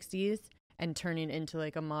or 60s and turning into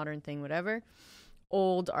like a modern thing, whatever.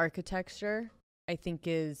 Old architecture, I think,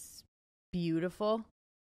 is beautiful.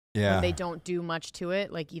 Yeah. When they don't do much to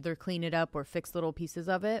it, like either clean it up or fix little pieces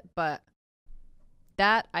of it. But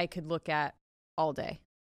that I could look at all day.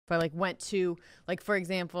 If I like went to, like, for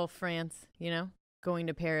example, France, you know, going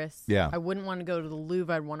to Paris. Yeah. I wouldn't want to go to the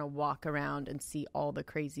Louvre. I'd want to walk around and see all the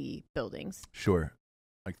crazy buildings. Sure.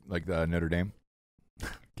 Like the Notre Dame.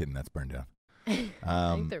 Kidding, that's burned down.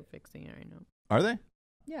 I think they're fixing it right now. Are they?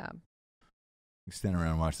 Yeah. You stand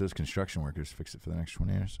around and watch those construction workers fix it for the next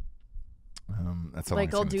 20 years. That's how long like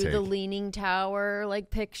it's I'll gonna do take. the Leaning Tower like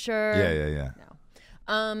picture. Yeah.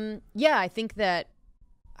 No. Yeah, I think that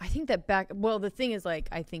back. Well, the thing is, like,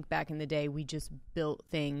 I think back in the day we just built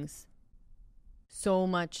things so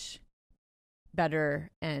much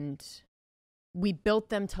better, and we built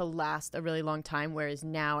them to last a really long time. Whereas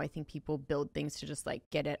now, I think people build things to just like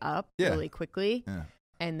get it up really quickly,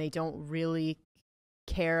 and they don't really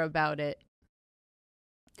care about it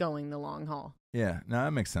going the long haul. Yeah, no,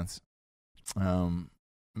 that makes sense. It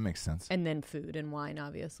makes sense. And then food and wine,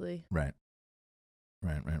 obviously. Right.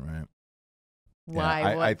 Why?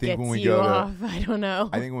 Yeah, what I think gets when we you go off? I don't know.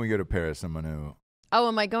 I think when we go to Paris, I'm gonna. Oh,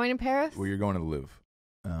 am I going to Paris? Well, you're going to the Louvre,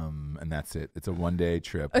 and that's it. It's a one-day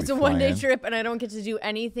trip. It's a one-day trip, and I don't get to do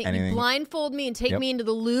anything. You blindfold me and take me into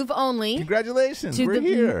the Louvre only. Congratulations, to we're the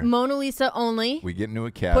here. Mona Lisa only. We get into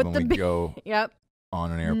a cab and we go. Yep.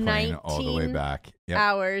 On an airplane all the way back.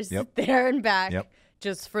 Hours there and back. Yep.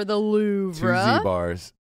 Just for the Louvre. 2 Z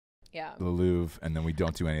bars. Yeah. The Louvre, and then we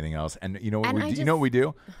don't do anything else. And you know what we do? You know what we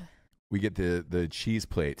do? We get the cheese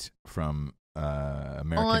plate from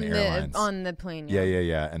American Airlines on the plane.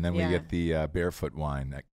 Yeah. And then we get the barefoot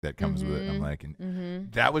wine that comes with it. I'm like,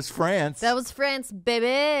 that was France. That was France,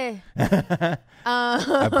 baby. I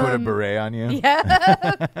put a beret on you.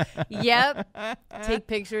 Yep. Take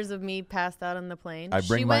pictures of me passed out on the plane. I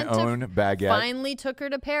bring my own baguette. Finally took her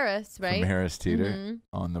to Paris, right? From Harris Teeter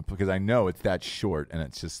because I know it's that short, and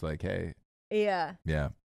it's just like, hey. Yeah.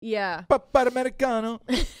 Papa Americano.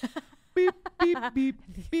 Beep, beep, beep,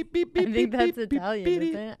 beep, beep, beep. I think that's beep, Italian, beep,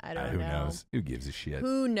 isn't it? I don't know. Who knows? Who gives a shit?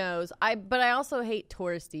 Who knows? But I also hate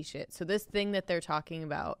touristy shit. So this thing that they're talking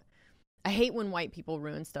about, I hate when white people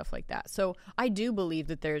ruin stuff like that. So I do believe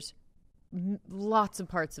that there's lots of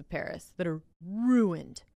parts of Paris that are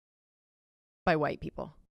ruined by white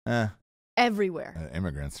people. Everywhere.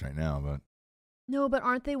 Immigrants right now, but. No, but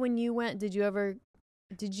aren't they when you went? Did you?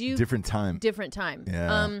 Different time. Different time.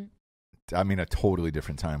 Yeah. I mean, a totally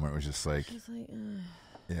different time where it was just like,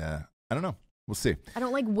 yeah, I don't know. We'll see. I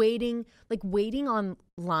don't like waiting on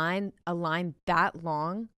a line that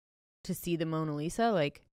long to see the Mona Lisa.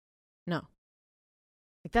 Like, no,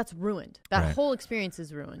 like that's ruined. That whole experience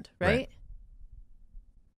is ruined, right?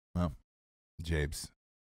 Well, Jabes,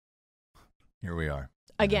 here we are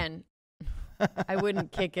again. I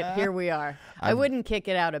wouldn't kick it. Here we are. I wouldn't kick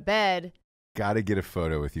it out of bed. Got to get a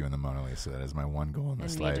photo with you in the Mona Lisa. That is my one goal in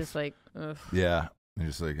this life. And me just like, ugh. Yeah. You're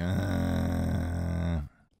just like, You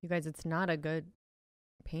guys, it's not a good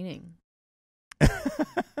painting.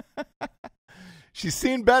 She's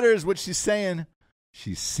seen better is what she's saying.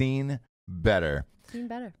 She's seen better. Seen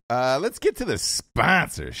better. Let's get to the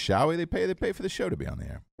sponsors, shall we? They pay for the show to be on the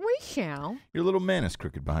air. We shall. Your little man is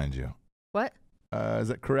crooked behind you. What? Is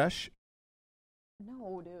that Koresh?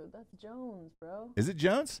 No, dude, that's Jones, bro. Is it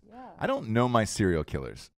Jones? Yeah. I don't know my serial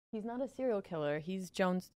killers. He's not a serial killer. He's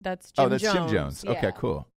Jones. That's Jim Jones. Jim Jones. Yeah. Okay,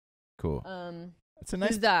 cool. It's a nice.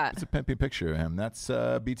 Who's that? It's a pimpy picture of him. That's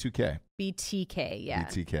B2K. BTK, yeah.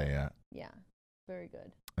 BTK, yeah. Yeah, very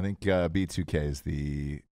good. I think B2K is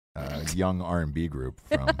the young R&B group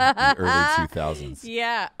from the early 2000s.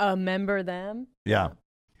 Yeah, remember them? Yeah.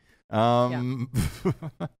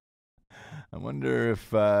 I wonder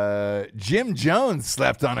if Jim Jones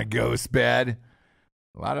slept on a ghost bed.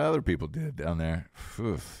 A lot of other people did down there.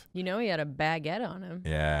 Oof. You know he had a baguette on him.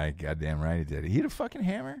 Yeah, goddamn right he did. He had a fucking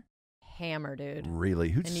hammer? Hammer, dude. Really?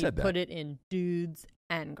 Who said that? And he put it in dudes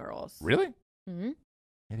and girls. Really? Mm-hmm. He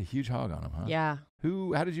had a huge hog on him, huh? Yeah.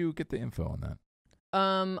 How did you get the info on that?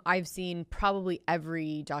 I've seen probably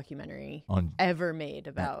every documentary ever made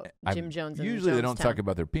about Jim Jones. And usually they don't talk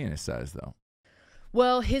about their penis size, though.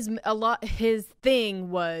 Well, his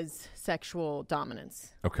thing was sexual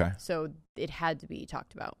dominance. Okay. So it had to be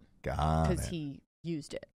talked about. Got it. Because he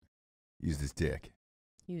used it. Used his dick.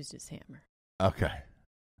 Used his hammer. Okay.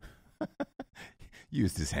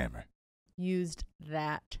 Used his hammer. Used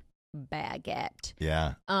that baguette.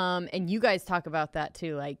 Yeah. And you guys talk about that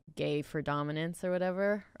too, like gay for dominance or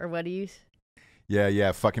whatever, or what do you?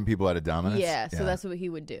 Yeah, fucking people out of dominance. Yeah, so that's what he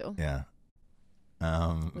would do. Yeah.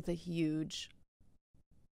 With a huge.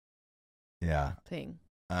 Yeah. Thing.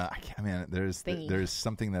 I mean, there's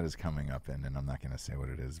something that is coming up, and I'm not going to say what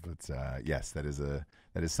it is, but yes, that is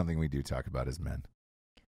something we do talk about as men.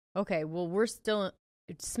 Okay, well, we're still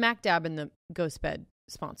smack dab in the ghost bed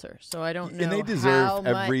sponsor, so I don't know. And they deserve how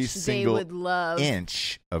every much single they would love.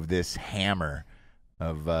 inch of this hammer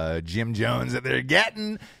of Jim Jones that they're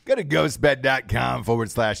getting. Go to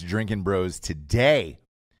ghostbed.com/Drinkin Bros today.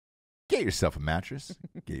 Get yourself a mattress.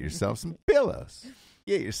 Get yourself some pillows.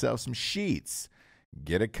 Get yourself some sheets.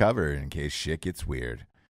 Get a cover in case shit gets weird.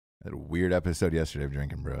 I had a weird episode yesterday of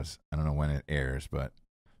Drinkin Bros. I don't know when it airs, but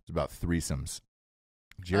it's about threesomes.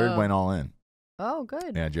 Jared went all in. Oh,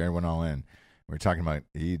 good. Yeah, Jared went all in. We were talking about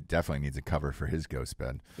he definitely needs a cover for his ghost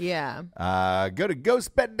bed. Yeah. Go to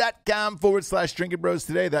ghostbed.com/Drinkin Bros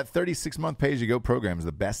today. That 36-month pay-as-you-go program is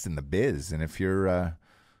the best in the biz. And if you're a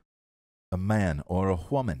man or a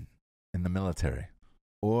woman in the military,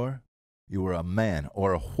 or you were a man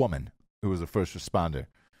or a woman who was a first responder,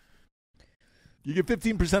 you get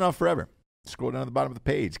 15% off forever. Scroll down to the bottom of the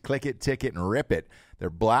page, click it, tick it, and rip it. Their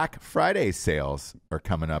Black Friday sales are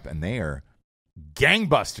coming up, and they are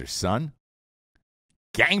gangbusters, son.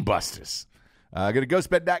 Gangbusters. Go to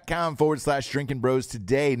ghostbed.com/Drinkin Bros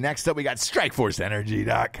today. Next up, we got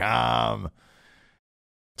StrikeForceEnergy.com.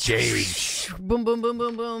 Jade. Boom, boom, boom,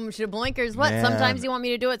 boom, boom. Blinkers. What? Man. Sometimes you want me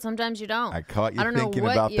to do it. Sometimes you don't. I caught you I don't thinking know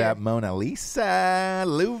what about year. that Mona Lisa,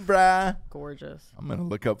 Louvre. Gorgeous. I'm going to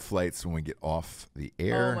look up flights when we get off the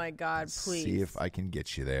air. Oh, my God, please. See if I can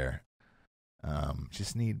get you there.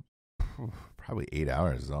 Just need probably 8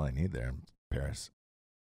 hours is all I need there in Paris.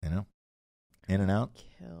 You know? In and out.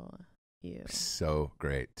 Kill. you. So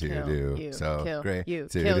great to Kill do. you. So Kill great you.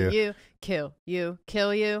 to Kill do. you. Kill you.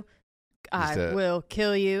 Kill you. I will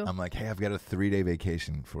kill you. I'm like, hey, I've got a 3-day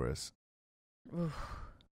vacation for us. Oof.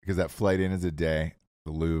 Because that flight in is a day.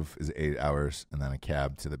 The Louvre is 8 hours, and then a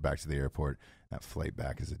cab back to the airport. That flight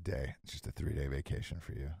back is a day. It's just a 3-day vacation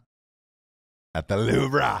for you. At the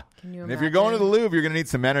Louvre. Can you And if you're going to the Louvre, you're going to need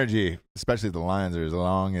some energy, especially if the lines are as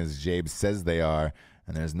long as Jabe says they are.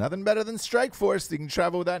 And there's nothing better than Strike Force. You can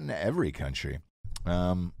travel with that in every country. We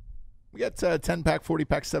got a 10-pack,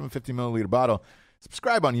 40-pack, 750-milliliter bottle.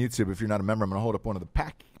 Subscribe on YouTube if you're not a member. I'm going to hold up one of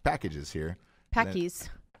the packages here. Packies.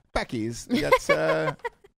 Packies.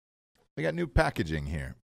 We got new packaging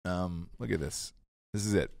here. Look at this. This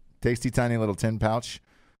is it. Tasty, tiny little tin pouch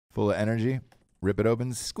full of energy. Rip it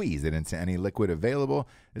open, squeeze it into any liquid available.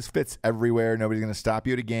 This fits everywhere. Nobody's going to stop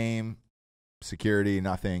you at a game. Security,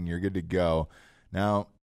 nothing. You're good to go. Now,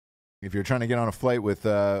 if you're trying to get on a flight with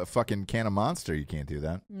a fucking can of Monster, you can't do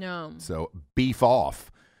that. No. So beef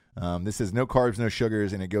off. This is no carbs, no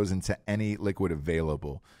sugars, and it goes into any liquid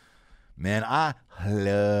available. Man, I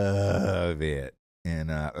love it. And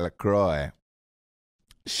LaCroix.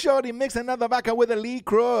 Shorty, mix another vodka with a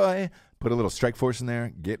LaCroix. Put a little Strike Force in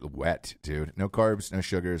there. Get wet, dude. No carbs, no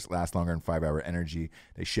sugars. Last longer than 5-hour energy.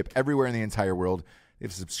 They ship everywhere in the entire world. They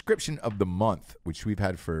have a subscription of the month, which we've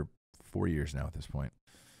had for 4 years now at this point.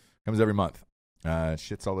 Comes every month.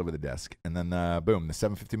 Shit's all over the desk. And then, boom, the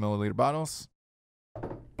 750-milliliter bottles.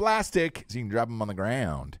 Plastic, so you can drop them on the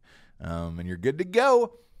ground. And you're good to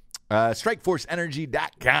go.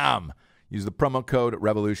 StrikeForceEnergy.com. Use the promo code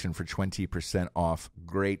REVOLUTION for 20% off.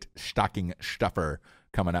 Great stocking stuffer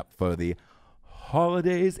coming up for the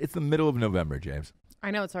holidays. It's the middle of November, James.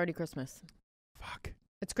 I know, it's already Christmas. Fuck.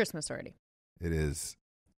 It's Christmas already. It is.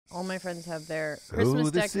 All my friends have their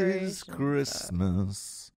Christmas this decorations. Is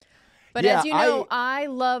Christmas. But as you know, I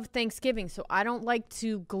love Thanksgiving, so I don't like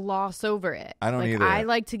to gloss over it. I don't either. I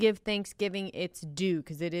like to give Thanksgiving its due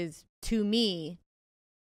because it is, to me,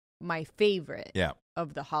 my favorite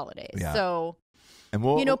of the holidays. Yeah. So, and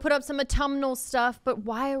we'll put up some autumnal stuff, but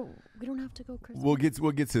why we don't have to go Christmas? We'll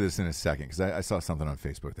get to this in a second because I saw something on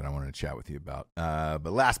Facebook that I wanted to chat with you about.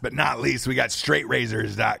 But last but not least, we got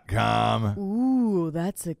straightrazors.com. Ooh,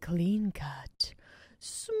 that's a clean cut.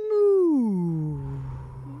 Smooth.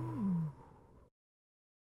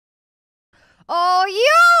 Oh,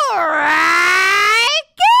 you're right.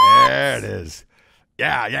 There it is.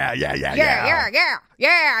 Yeah.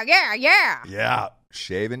 Yeah.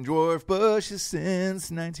 Shaving dwarf bushes since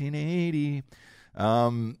 1980.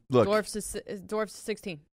 Look. Dwarf's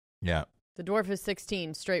 16. Yeah. The dwarf is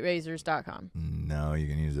 16, straightrazors.com. No, you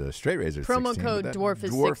can use a straight razor. Promo 16, code dwarf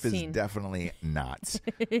is 16. Dwarf is definitely not.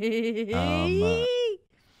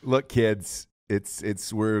 Look, kids,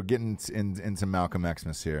 we're getting into Malcolm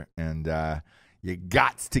Xmas here, and you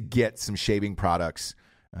got to get some shaving products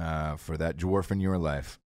for that dwarf in your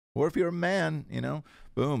life. Or if you're a man,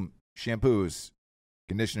 boom, shampoos,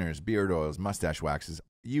 conditioners, beard oils, mustache waxes,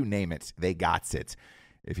 you name it, they got it.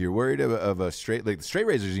 If you're worried of a straight, like the straight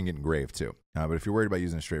razors, you can get engraved too. But if you're worried about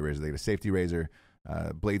using a straight razor, they get a safety razor.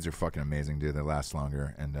 Blades are fucking amazing, dude. They last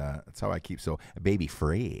longer, and that's how I keep so baby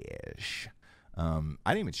fresh. I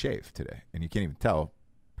didn't even shave today, and you can't even tell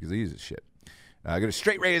because I use this shit. Go to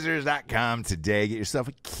straightrazors.com today. Get yourself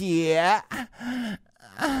a kit.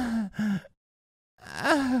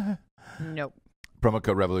 Nope. Promo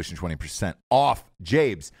code REVOLUTION 20% off.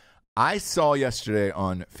 Jabes, I saw yesterday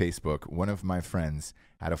on Facebook, one of my friends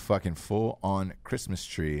had a fucking full-on Christmas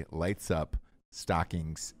tree, lights up,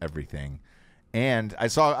 stockings, everything. And I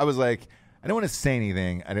was like, I don't want to say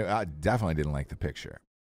anything. I definitely didn't like the picture.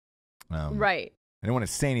 Right. I didn't want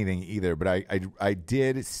to say anything either, but I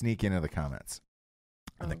did sneak into the comments.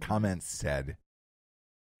 And the comments said,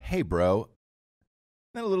 hey, bro,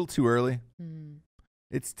 isn't that a little too early?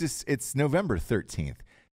 It's November 13th.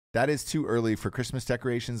 That is too early for Christmas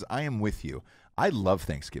decorations. I am with you. I love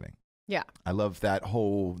Thanksgiving. Yeah. I love that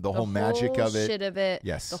whole magic of it. Shit of it.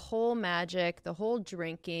 Yes. The whole magic, the whole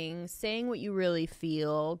drinking, saying what you really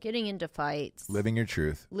feel, getting into fights. Living your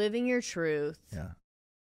truth. Yeah.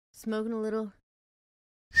 Smoking a little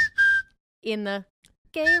in the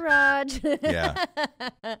garage. Yeah.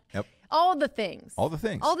 Yep. All the things. All the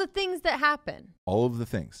things that happen. All of the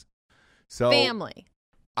things. So family.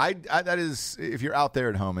 I that is, if you're out there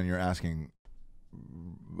at home and you're asking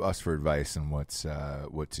us for advice on what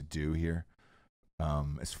to do here,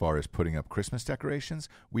 as far as putting up Christmas decorations,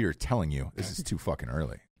 we are telling you this is too fucking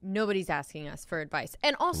early. Nobody's asking us for advice,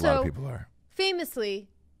 and also a lot of people are. Famously,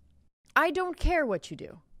 I don't care what you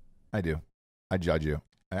do. I do. I judge you.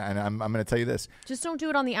 And I'm going to tell you this. Just don't do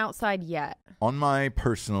it on the outside yet. On my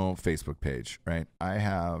personal Facebook page, right, I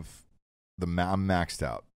have I'm maxed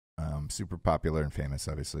out. Super popular and famous,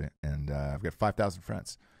 obviously. And I've got 5,000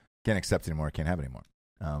 friends. Can't accept anymore. Can't have anymore.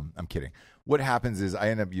 I'm kidding. What happens is I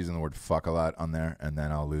end up using the word fuck a lot on there, and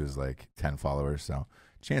then I'll lose like 10 followers. So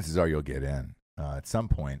chances are you'll get in at some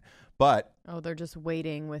point. But they're just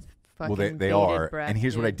waiting with fucking they are. breath, and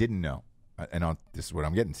here's dude. what I didn't know. This is what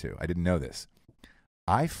I'm getting to. I didn't know this.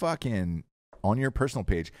 I fucking, on your personal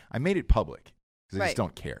page, I made it public because I just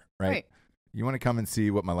don't care, right? You want to come and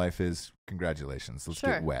see what my life is? Congratulations. Let's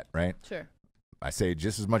get wet, right? Sure. I say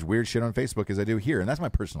just as much weird shit on Facebook as I do here, and that's my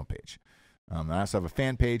personal page. I also have a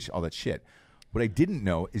fan page, all that shit. What I didn't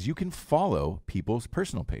know is you can follow people's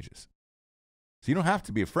personal pages. So you don't have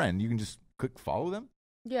to be a friend. You can just click follow them.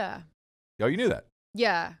 Yeah. Oh, you knew that?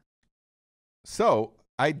 Yeah. So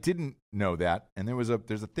I didn't know that, and there's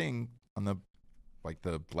a thing on the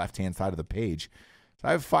left-hand side of the page. So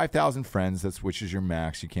I have 5,000 friends. Which is your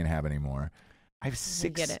max. You can't have any more. I have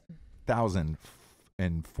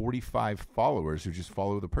 6,045 followers who just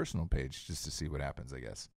follow the personal page just to see what happens, I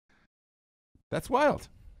guess. That's wild.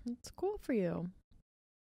 It's cool for you.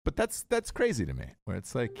 But that's crazy to me. Where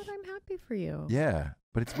it's like, but I'm happy for you. Yeah,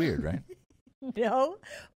 but it's weird, right? No?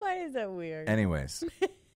 Why is that weird? Anyways,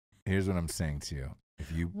 here's what I'm saying to you.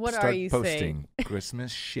 If you start posting saying? Christmas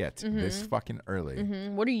shit this fucking early,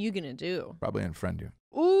 what are you going to do? Probably unfriend you.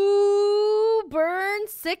 Ooh,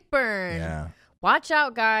 sick burn. Yeah. Watch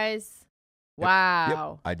out, guys.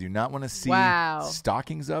 Wow. Yep. I do not want to see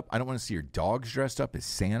stockings up. I don't want to see your dogs dressed up as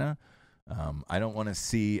Santa. I don't want to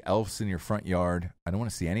see elves in your front yard. I don't want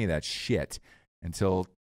to see any of that shit until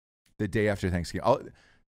the day after Thanksgiving.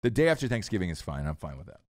 The day after Thanksgiving is fine. I'm fine with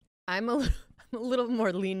that. I'm a little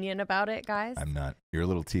more lenient about it, guys. I'm not. You're a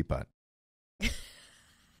little teapot.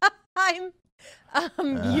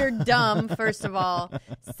 You're dumb, first of all.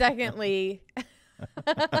 Secondly,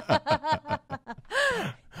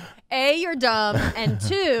 A, you're dumb, and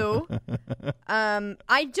two,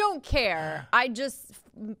 I don't care.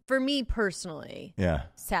 For me personally,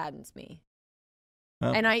 saddens me.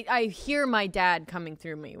 Well, and I hear my dad coming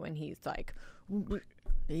through me when he's like,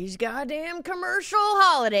 these goddamn commercial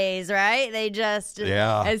holidays, right? They just,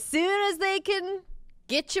 as soon as they can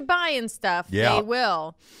get you buying stuff, they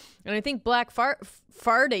will. And I think Black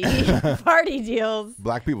Farty deals.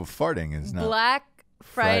 Black people farting is not. Black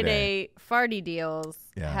Friday farty deals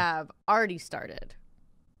have already started.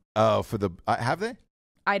 Oh, for the have they?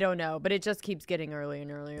 I don't know, but it just keeps getting earlier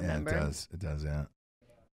and earlier. Remember? It does. Yeah,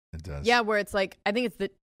 it does. Yeah, where it's like I think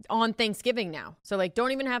it's on Thanksgiving now. So like,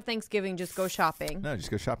 don't even have Thanksgiving. Just go shopping. No,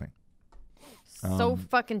 just go shopping. So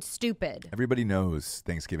fucking stupid. Everybody knows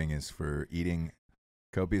Thanksgiving is for eating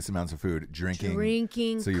copious amounts of food,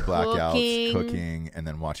 drinking, so you black out, cooking, and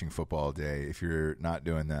then watching football all day. If you're not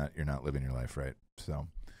doing that, you're not living your life right. So,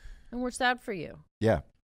 and we're sad for you. Yeah,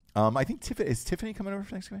 I think Tiffany coming over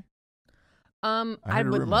for Thanksgiving? I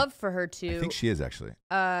would love for her to. I think she is actually.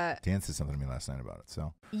 Dan said something to me last night about it.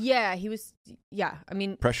 So yeah, he was. Yeah, I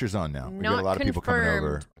mean, pressure's on now. We got a lot of people coming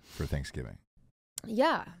over for Thanksgiving.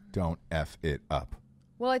 Yeah. Don't F it up.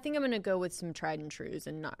 Well, I think I'm going to go with some tried and trues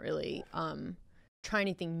and not really try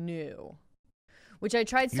anything new. Which I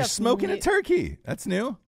tried stuff. You're smoking a turkey. That's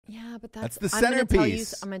new. Yeah, but that's the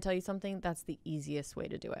centerpiece. I'm going to tell you something. That's the easiest way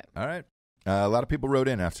to do it. All right. A lot of people wrote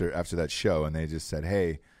in after that show, and they just said,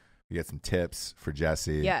 hey, we got some tips for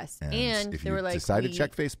Jesse. Yes. And if they you were like, decide to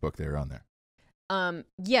check Facebook, they were on there.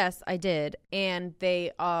 Yes, I did. And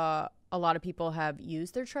they, a lot of people have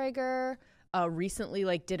used their Traeger. Recently,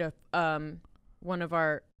 like, did one of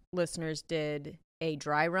our listeners did a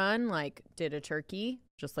dry run, like, did a turkey,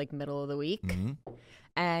 just like middle of the week,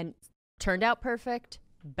 and turned out perfect.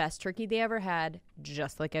 Best turkey they ever had,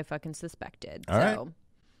 just like I fucking suspected. All right.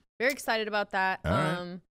 Very excited about that. All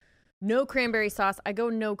right. No cranberry sauce. I go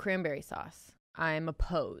no cranberry sauce. I'm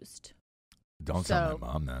opposed. Don't tell my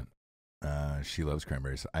mom that. She loves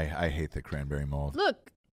cranberry sauce. I hate the cranberry mold.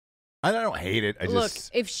 Look. I don't hate it.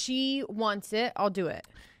 If she wants it, I'll do it.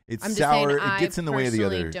 It's I'm sour. Just saying, it gets in the way of the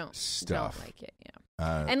other Don't stuff. like it.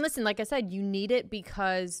 Yeah. And listen, like I said, you need it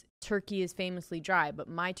because turkey is famously dry, but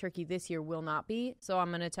my turkey this year will not be. So I'm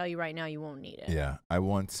going to tell you right now, you won't need it. Yeah, I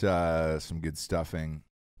want some good stuffing,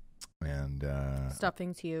 and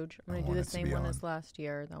stuffing's huge. I'm going to do the same one as last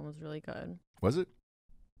year. That was really good. Was it?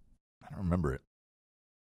 I don't remember it.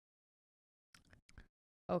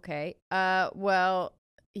 Okay. Well.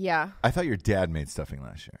 Yeah. I thought your dad made stuffing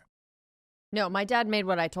last year. No, my dad made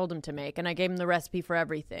what I told him to make, and I gave him the recipe for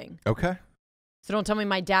everything. Okay. So don't tell me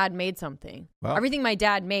my dad made something. Well, everything my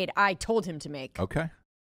dad made, I told him to make. Okay.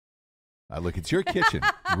 Look, it's your kitchen.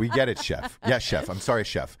 We get it, chef. Yes, chef. I'm sorry,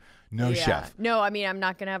 chef. No, chef. No, I mean, I'm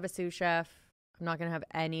not going to have a sous chef. I'm not going to have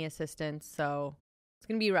any assistants, so it's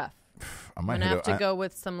going to be rough. I'm going to have to go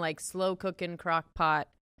with some like slow cooking crock pot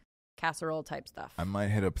casserole type stuff. I might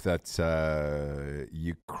hit up that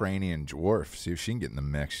Ukrainian dwarf, see if she can get in the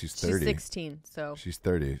mix. She's 30. She's 16, so. She's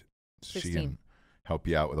 30. 16. She can help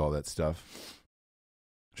you out with all that stuff.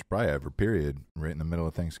 She'll probably have her period right in the middle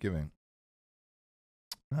of Thanksgiving.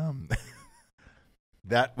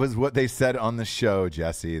 That was what they said on the show,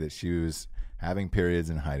 Jesse, that she was having periods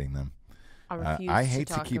and hiding them. I hate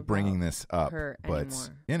to keep bringing this up, but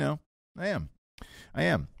you know, I am.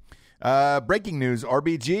 Breaking news: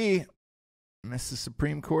 RBG missed the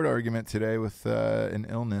Supreme Court argument today with an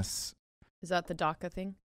illness. Is that the DACA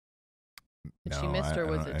thing? Did no, she miss, or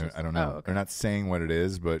was it just? I don't know. Oh, okay. They're not saying what it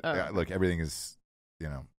is, but look, everything is, you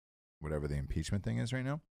know, whatever the impeachment thing is right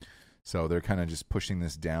now. So they're kind of just pushing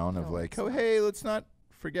this down of hey, let's not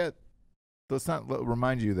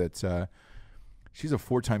remind you that she's a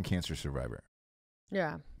 4-time cancer survivor.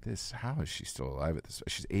 Yeah. How is she still alive at this?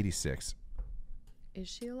 She's 86. Is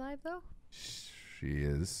she alive though? She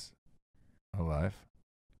is alive,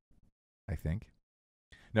 I think.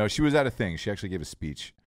 No, she was at a thing. She actually gave a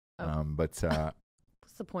speech. But what's the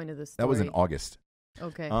point of this story? That was in August.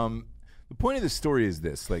 Okay. The point of the story is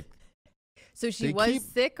this, like. So she was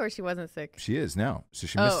sick or she wasn't sick? She is now. So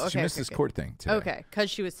she missed this court thing today. Okay, because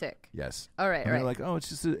she was sick. Yes. All right. And they're like, oh,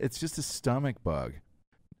 it's just a stomach bug.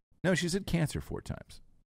 No, she's had cancer 4 times.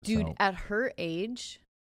 Dude, at her age,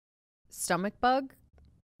 stomach bug.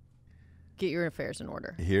 Get your affairs in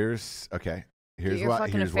order. Here's why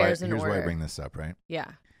I bring this up, right?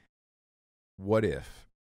 Yeah. What if,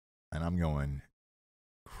 and I'm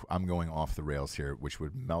going off the rails here, which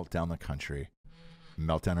would melt down the country.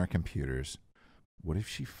 Melt down our computers. What if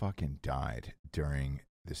she fucking died during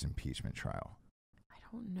this impeachment trial? I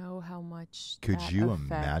don't know how much. Could you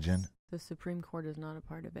imagine? The Supreme Court is not a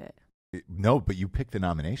part of it. No, but you pick the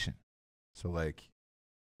nomination. So like,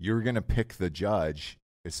 you're gonna pick the judge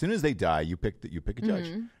as soon as they die. You pick a judge,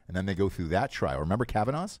 and then they go through that trial. Remember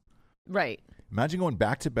Kavanaugh's? Right. Imagine going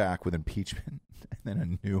back to back with impeachment and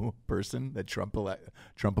then a new person that Trump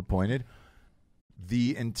appointed.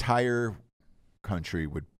 The entire country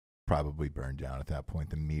would probably burn down at that point.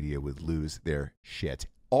 The media would lose their shit.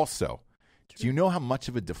 Also, do you know how much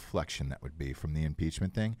of a deflection that would be from the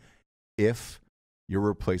impeachment thing if you're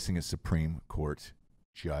replacing a Supreme Court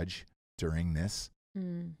judge during this?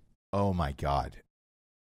 Oh my God.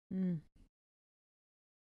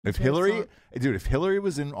 If Hillary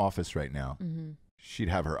was in office right now, she'd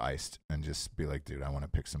have her iced and just be like, dude, I want to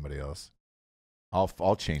pick somebody else.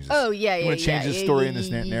 I'll change this. Oh, yeah, You want to change this story in this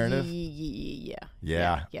narrative?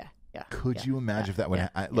 Yeah. Could you imagine if that would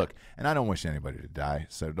look, and I don't wish anybody to die,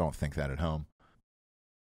 so don't think that at home.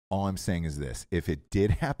 All I'm saying is this. If it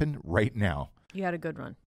did happen right now. You had a good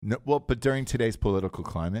run. No, well, but during today's political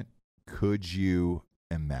climate, could you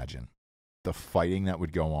imagine the fighting that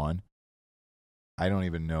would go on? I don't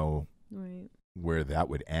even know where that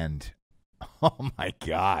would end. Oh, my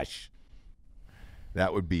gosh.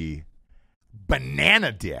 That would be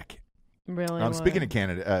banana dick. Really? Speaking of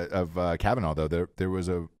Kavanaugh, though, there was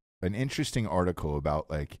an interesting article about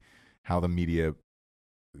like how the media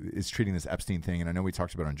is treating this Epstein thing, and I know we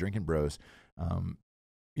talked about it on Drinkin' Bros.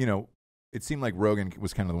 You know, it seemed like Rogan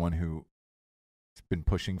was kind of the one who's been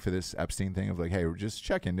pushing for this Epstein thing of like, hey, just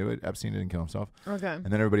check into it. Epstein didn't kill himself. Okay. And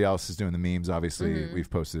then everybody else is doing the memes. Obviously, we've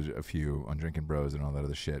posted a few on Drinkin' Bros and all that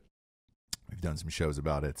other shit. We've done some shows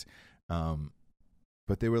about it.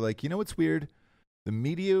 But they were like, you know what's weird? The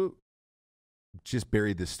media just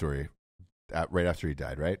buried this story right after he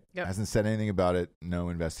died, right? Yep. Hasn't said anything about it. No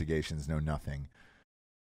investigations, no nothing.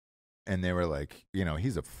 And they were like, you know,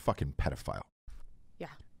 he's a fucking pedophile. Yeah.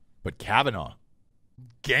 But Kavanaugh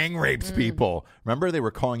gang rapes people. Remember, they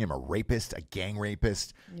were calling him a rapist, a gang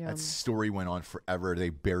rapist. Yeah. That story went on forever. They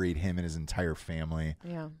buried him and his entire family.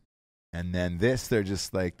 Yeah. And then they're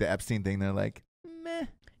just like, the Epstein thing, they're like, meh.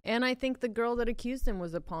 And I think the girl that accused him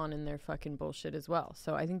was a pawn in their fucking bullshit as well.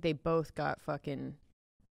 So I think they both got fucking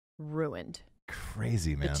ruined.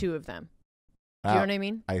 Crazy, man. The two of them. Do you know what I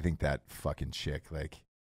mean? I think that fucking chick, like,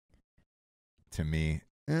 to me,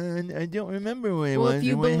 I don't remember what it was. If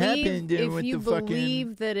you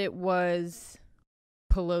believe that it was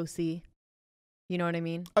Pelosi, you know what I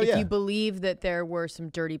mean? If you believe that there were some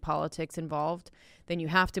dirty politics involved, then you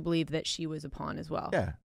have to believe that she was a pawn as well.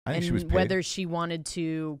 Yeah. I think she was paid. Whether she wanted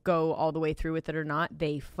to go all the way through with it or not,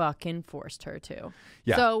 they fucking forced her to.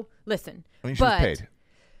 Yeah. So, listen. I mean, she was paid.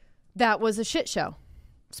 That was a shit show.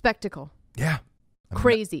 Spectacle. Yeah.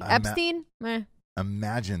 Crazy. Epstein, meh.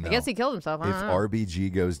 Imagine, though. I guess he killed himself. If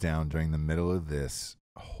RBG goes down during the middle of this,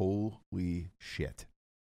 holy shit.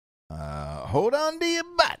 Hold on to your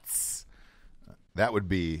butts. That would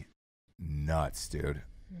be nuts, dude.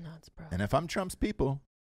 Nuts, bro. And if I'm Trump's people,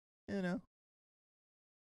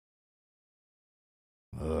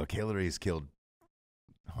 look, Hillary's killed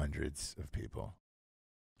hundreds of people.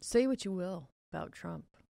 Say what you will about Trump.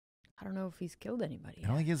 I don't know if he's killed anybody yet. I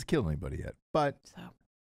don't think he's killed anybody yet. But so.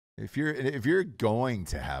 if you're going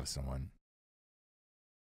to have someone,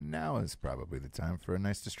 now is probably the time for a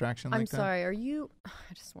nice distraction like that. I'm sorry. Are you?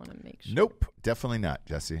 I just want to make sure. Nope. Definitely not,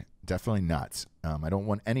 Jesse. Definitely not. I don't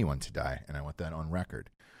want anyone to die, and I want that on record.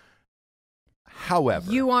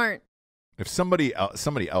 However, you aren't. If somebody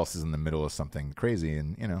else is in the middle of something crazy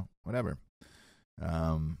and, whatever,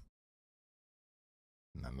 nothing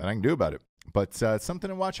I can do about it. But it's something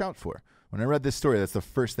to watch out for. When I read this story, that's the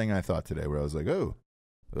first thing I thought today, where I was like, oh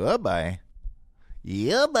bye.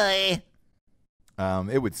 Yeah, bye.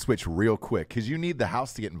 It would switch real quick because you need the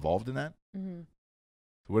House to get involved in that. Mm-hmm.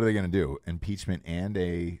 So what are they going to do? Impeachment and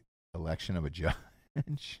a election of a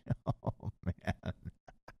judge? Oh, man.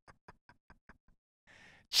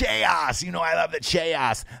 Chaos. I love the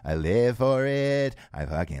chaos. I live for it. I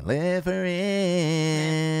fucking live for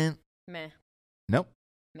it. Meh. Nope.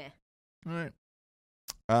 Meh. All right.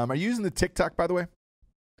 Are you using the TikTok, by the way?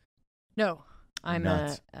 No. I'm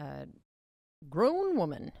a grown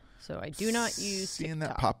woman, so I do not use Seeing TikTok.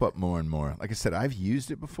 that pop up more and more. Like I said, I've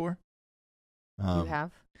used it before. You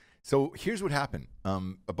have? So here's what happened.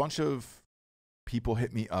 A bunch of people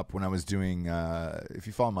hit me up when I was doing, if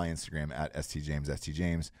you follow my Instagram at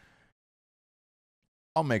STJames,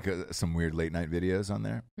 I'll make some weird late night videos on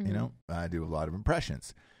there. Mm-hmm. I do a lot of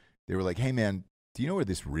impressions. They were like, hey, man, do you know where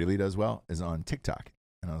this really does well? Is on TikTok.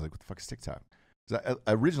 And I was like, what the fuck is TikTok?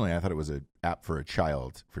 Originally, I thought it was an app for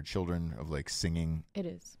children of like singing. It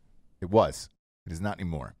is. It was. It is not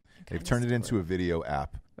anymore. They've turned it into a video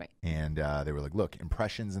app. Right. And they were like, look,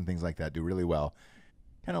 impressions and things like that do really well.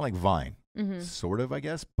 Kind of like Vine, sort of, I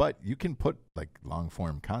guess. But you can put like long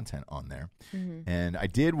form content on there. Mm-hmm. And I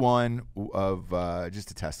did one of just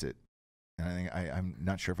to test it. And I think I'm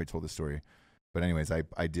not sure if I told this story. But anyways,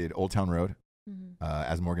 I did Old Town Road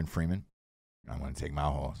as Morgan Freeman. I'm going to take my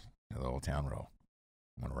horse to the Old Town Road.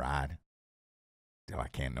 I'm going to ride till I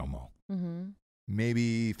can't no more. Mm-hmm.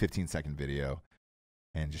 Maybe 15-second video.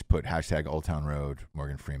 And just put hashtag Old Town Road,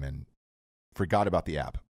 Morgan Freeman. Forgot about the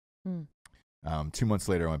app. 2 months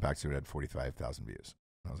later, I went back to it. It had 45,000 views.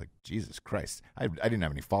 And I was like, Jesus Christ. I didn't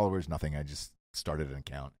have any followers, nothing. I just started an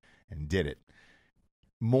account and did it.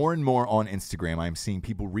 More and more on Instagram, I'm seeing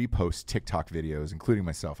people repost TikTok videos, including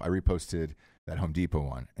myself. I reposted that Home Depot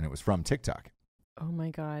one, and it was from TikTok. Oh,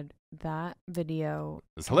 my God. That video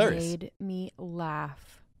It's hilarious. Made me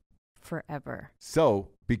laugh forever. So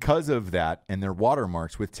because of that and their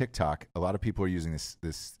watermarks with TikTok, a lot of people are using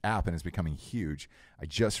this app, and it's becoming huge. I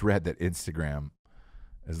just read that Instagram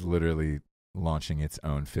is literally launching its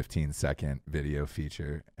own 15-second video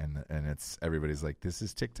feature, and it's everybody's like, this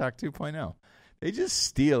is TikTok 2.0. They just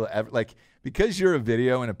steal because you're a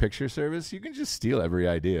video and a picture service, you can just steal every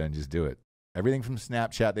idea and just do it. Everything from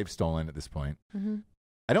Snapchat they've stolen at this point. Mm-hmm.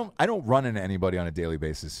 I don't run into anybody on a daily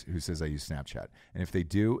basis who says I use Snapchat. And if I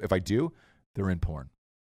do, they're in porn.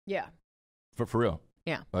 Yeah. For real.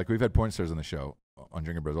 Yeah. Like we've had porn stars on the show on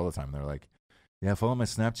Drinkin Bros all the time. And they're like, yeah, follow my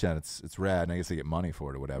Snapchat. It's rad. And I guess they get money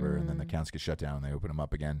for it or whatever. Mm-hmm. And then the accounts get shut down and they open them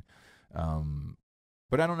up again.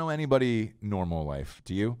 But I don't know anybody normal life.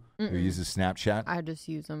 Do you? Who uses Snapchat? I just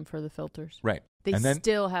use them for the filters. Right. They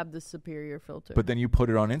still have the superior filter. But then you put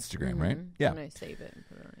it on Instagram, right? Yeah. And I save it and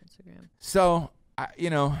put it on Instagram. So,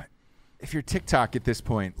 if you're TikTok at this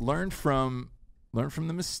point, learn from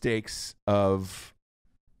the mistakes of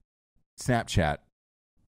Snapchat.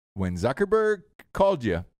 When Zuckerberg called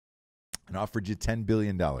you and offered you $10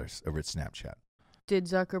 billion over at Snapchat. Did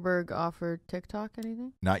Zuckerberg offer TikTok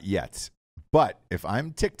anything? Not yet. But if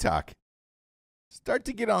I'm TikTok, start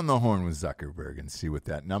to get on the horn with Zuckerberg and see what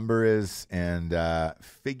that number is and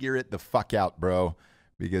figure it the fuck out, bro.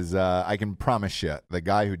 Because I can promise you, the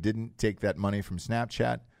guy who didn't take that money from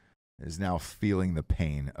Snapchat is now feeling the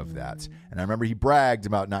pain of that. And I remember he bragged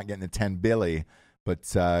about not getting the $10 billion,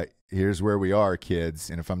 but here's where we are, kids.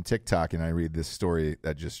 And if I'm TikTok and I read this story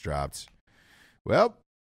that just dropped, well,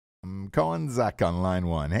 I'm calling Zuck on line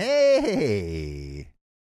one. Hey!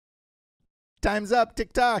 Time's up,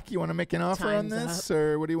 TikTok. You want to make an offer on this,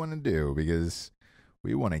 or what do you want to do? Because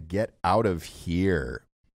we want to get out of here.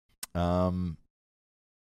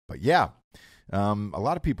 But yeah, a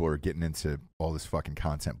lot of people are getting into all this fucking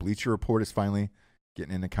content. Bleacher Report is finally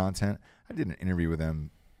getting into content. I did an interview with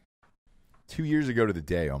them 2 years ago to the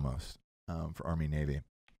day almost for Army Navy.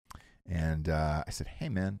 And I said, hey,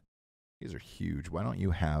 man, these are huge. Why don't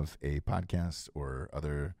you have a podcast or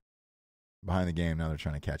other behind the game? Now they're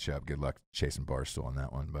trying to catch up. Good luck chasing Barstool on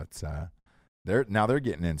that one. But they're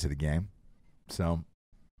getting into the game. So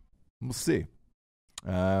we'll see.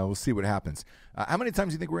 We'll see what happens. How many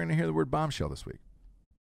times do you think we're going to hear the word bombshell this week?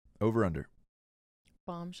 Over, under.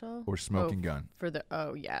 Bombshell? Or smoking gun.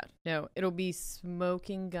 Yeah. No, it'll be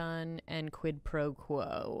smoking gun and quid pro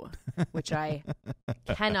quo, which I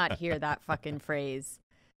cannot hear that fucking phrase.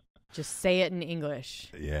 Just say it in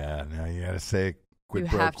English. Yeah, no, you got to say quid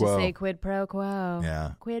pro quo. You have to say quid pro quo.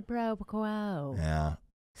 Yeah. Quid pro quo. Yeah.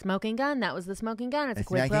 Smoking gun. That was the smoking gun. It's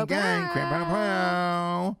quid smoking pro gun. quo. Quid pro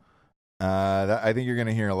quo. I think you're going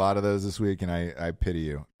to hear a lot of those this week, and I pity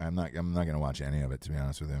you. I'm not going to watch any of it, to be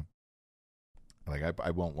honest with you. Like I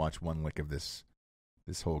won't watch one lick of this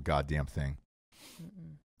whole goddamn thing.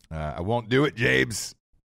 I won't do it, Jabes.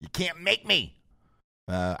 You can't make me.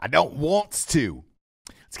 I don't want to.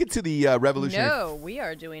 Let's get to the revolutionary. No, we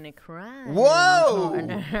are doing a crime. Whoa!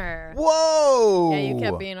 Corner. Whoa! Yeah, you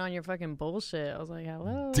kept being on your fucking bullshit. I was like,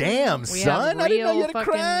 hello. Damn, son. I didn't know you had a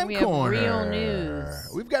crime corner. We have real news.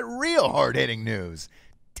 We've got real hard-hitting news.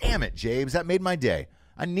 Damn it, Jabes. That made my day.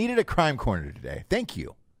 I needed a crime corner today. Thank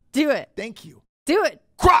you. Do it. Thank you. Do it.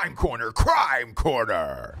 Crime corner, crime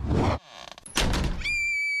corner.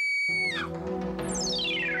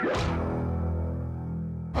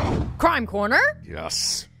 Crime corner.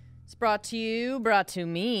 Yes. It's brought to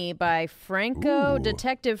me by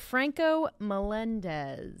Detective Franco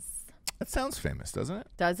Melendez. That sounds famous, doesn't it?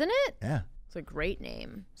 Doesn't it? Yeah. It's a great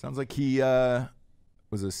name. Sounds like he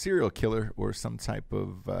was a serial killer or some type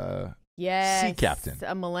of sea captain.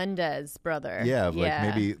 A Melendez brother. Yeah,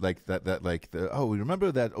 maybe like that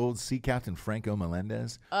remember that old sea captain Franco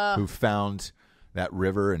Melendez who found that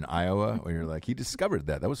river in Iowa where you're like, he discovered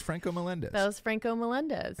that. That was Franco Melendez. That was Franco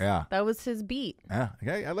Melendez. Yeah. That was his beat. Yeah.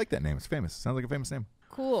 I like that name. It's famous. Sounds like a famous name.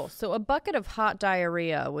 Cool. So a bucket of hot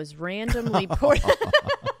diarrhea was randomly poured.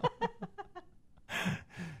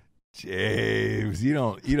 James, you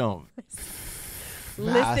don't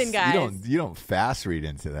Listen, guys. You don't fast read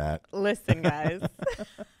into that. Listen, guys.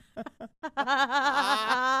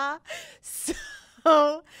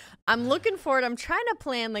 So I'm looking forward. I'm trying to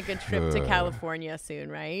plan like a trip to California soon,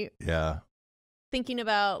 right? Yeah. Thinking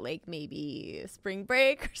about like maybe spring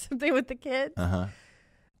break or something with the kids.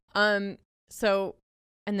 So,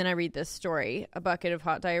 and then I read this story. A bucket of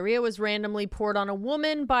hot diarrhea was randomly poured on a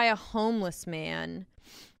woman by a homeless man.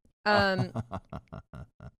 Okay,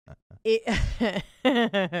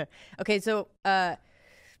 so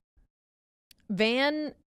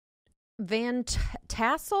Van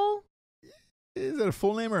Tassel? Is that a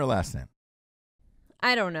full name or a last name?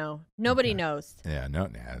 I don't know. Nobody knows. Yeah, no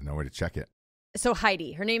way to check it. So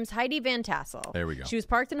Heidi. Her name's Heidi Van Tassel. There we go. She was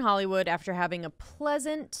parked in Hollywood after having a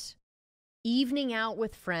pleasant evening out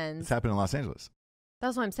with friends. This happened in Los Angeles.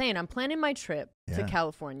 That's what I'm saying. I'm planning my trip to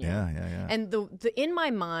California. Yeah. And the in my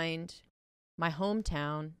mind, my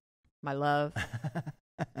hometown, my love,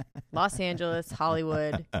 Los Angeles,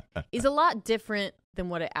 Hollywood, is a lot different than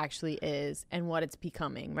what it actually is and what it's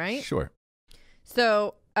becoming, right? Sure.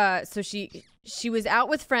 So she was out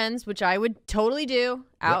with friends, which I would totally do.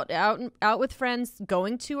 Out with friends,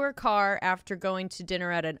 going to her car after going to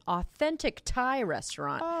dinner at an authentic Thai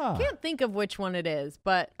restaurant. Can't think of which one it is,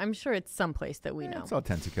 but I'm sure it's someplace that we know. It's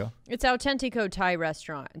Authentico. It's Authentico Thai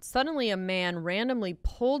restaurant. And suddenly a man randomly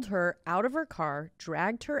pulled her out of her car,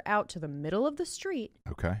 dragged her out to the middle of the street,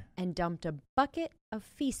 and dumped a bucket of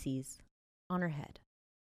feces on her head.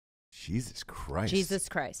 Jesus Christ. Jesus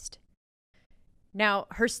Christ. Now,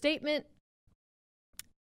 her statement,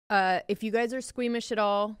 if you guys are squeamish at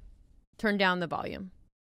all, turn down the volume.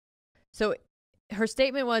 So her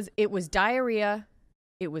statement was, it was diarrhea,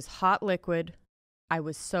 it was hot liquid, I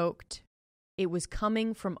was soaked, it was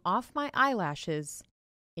coming from off my eyelashes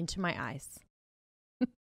into my eyes.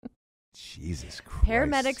 Jesus Christ.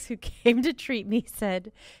 Paramedics who came to treat me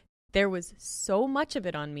said there was so much of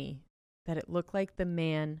it on me that it looked like the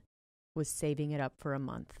man was saving it up for a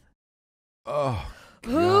month. Oh,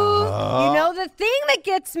 God. You know, the thing that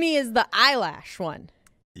gets me is the eyelash one.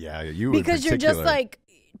 Yeah, you because you're just like,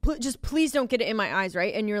 just please don't get it in my eyes,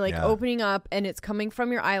 right? And you're like opening up, and it's coming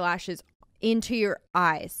from your eyelashes into your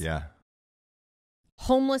eyes. Yeah.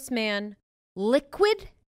 Homeless man, liquid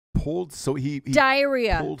pulled. So he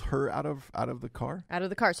diarrhea pulled her out of the car. Out of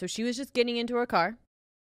the car. So she was just getting into her car.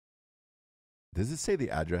 Does it say the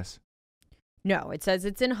address? No, it says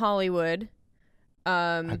it's in Hollywood.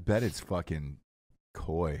 I bet it's fucking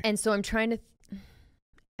coy. And so I'm trying to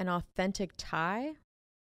an authentic Thai.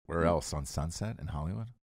 Where else? On Sunset in Hollywood?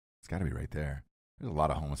 It's got to be right there. There's a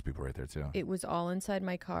lot of homeless people right there, too. It was all inside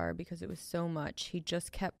my car because it was so much. He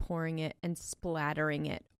just kept pouring it and splattering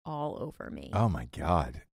it all over me. Oh, my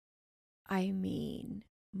God. I mean,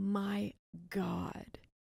 my God.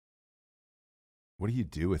 What do you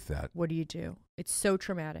do with that? What do you do? It's so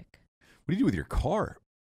traumatic. What do you do with your car?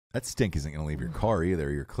 That stink isn't going to leave your car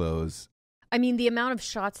either, your clothes. I mean, the amount of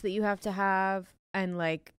shots that you have to have and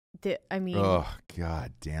like, oh,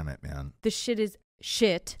 God damn it, man. The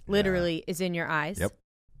shit literally is in your eyes. Yep.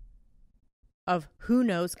 Of who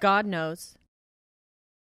knows, God knows.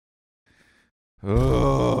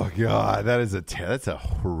 Oh, God, that's a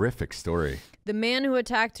horrific story. The man who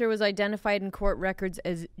attacked her was identified in court records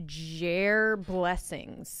as Gere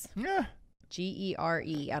Blessings. Yeah.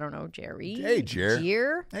 Gere. I don't know, Jerry. Hey, Gere.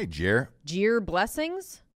 Gere? Hey, Gere. Gere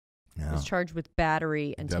Blessings? Yeah. Was charged with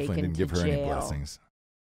battery and Definitely taken didn't give to her jail. any blessings.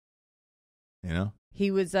 You know?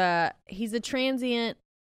 He's a transient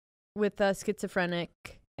with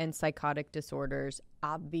schizophrenic and psychotic disorders,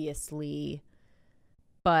 obviously.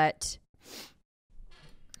 But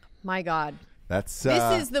my God. This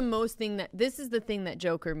is the thing that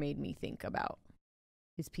Joker made me think about.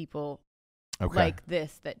 Is people like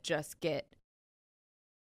this that just get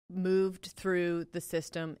moved through the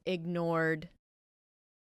system, ignored,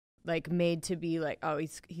 like made to be like, oh,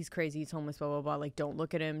 he's crazy, he's homeless, blah, blah, blah. Like, don't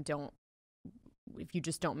look at him. If you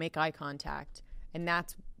just don't make eye contact. And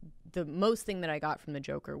that's the most thing that I got from the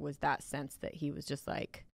Joker was that sense that he was just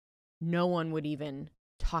like, no one would even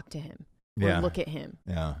talk to him or look at him.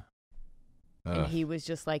 Yeah. And he was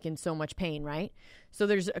just like in so much pain, right? So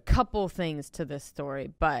there's a couple things to this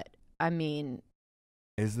story, but I mean,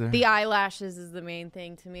 is there? The eyelashes is the main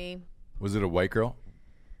thing to me. Was it a white girl?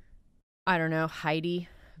 I don't know. Heidi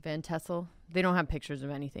Van Tassel. They don't have pictures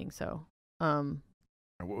of anything, so.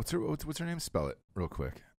 What's her name? Spell it real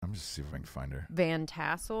quick. I'm just see if I can find her. Van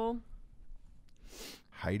Tassel.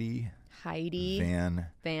 Heidi Van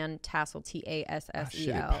Tassel. Tassel. Oh, shit,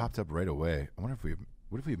 it popped up right away. I wonder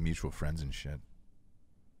what if we have mutual friends and shit?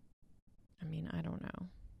 I mean, I don't know.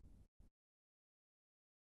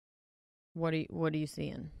 What are you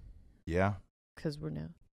seeing? Yeah. Because we're now.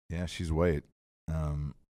 Yeah, she's white. I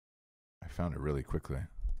found it really quickly.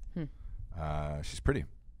 She's pretty.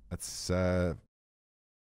 That's oh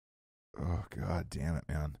God damn it,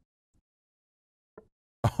 man.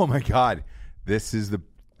 Oh my God. This is the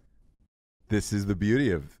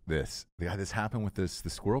beauty of this. Yeah, this happened with the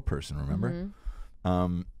squirrel person, remember?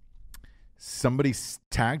 Mm-hmm. Somebody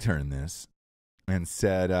tagged her in this and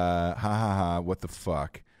said, ha ha ha, what the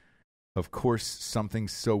fuck? Of course, something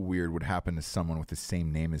so weird would happen to someone with the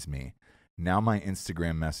same name as me. Now my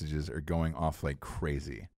Instagram messages are going off like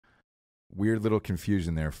crazy. Weird little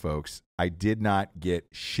confusion there, folks. I did not get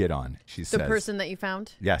shit on, she says. The person that you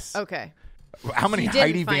found? Yes. Okay. How many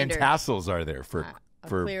Heidi Van Tassels are there for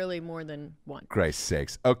clearly more than one. Christ's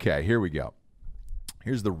sakes. Okay, here we go.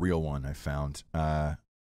 Here's the real one I found. Yeah,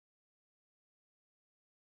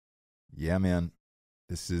 man.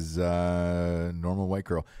 This is normal white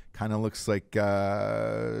girl. Kind of looks like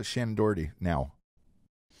Shannon Doherty now.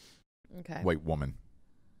 Okay. White woman.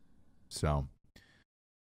 So,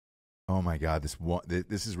 oh my God,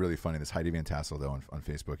 this is really funny. This Heidi Van Tassel, though, on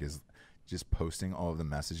Facebook is just posting all of the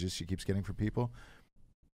messages she keeps getting from people.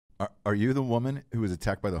 Are you the woman who was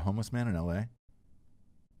attacked by the homeless man in L.A.?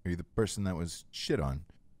 Are you the person that was shit on?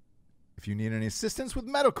 If you need any assistance with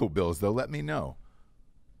medical bills, though, let me know.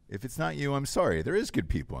 If it's not you, I'm sorry. There is good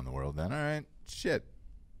people in the world then. All right. Shit.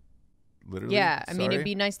 Literally. Yeah. I sorry. mean, it'd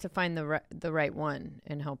be nice to find the right one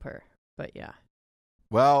and help her. But yeah.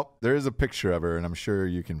 Well, there is a picture of her, and I'm sure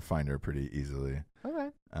you can find her pretty easily. Okay.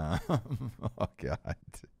 Oh, God.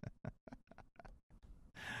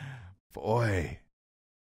 Boy.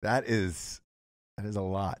 That is a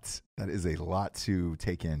lot. That is a lot to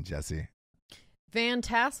take in, Jesse. Van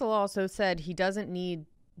Tassel also said he doesn't need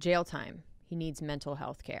jail time. He needs mental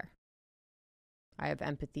health care. I have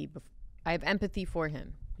empathy for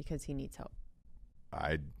him because he needs help.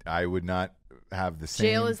 I would not have the same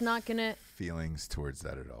jail is not gonna feelings towards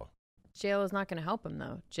that at all. Jail is not going to help him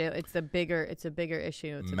though. Jail it's a bigger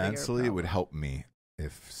issue. It's mentally, it would help me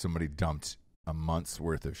if somebody dumped a month's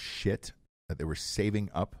worth of shit that they were saving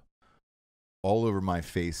up all over my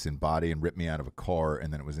face and body and ripped me out of a car,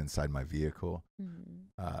 and then it was inside my vehicle.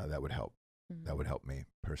 Mm-hmm. That would help. Mm-hmm. That would help me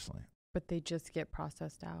personally. But they just get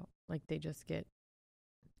processed out. Like they just get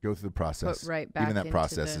go through the process. Put right back. Even that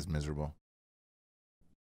process is miserable.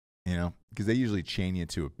 You know, because they usually chain you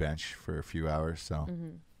to a bench for a few hours. So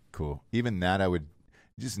cool. Even that, I would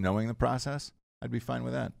just knowing the process, I'd be fine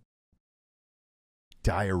with that.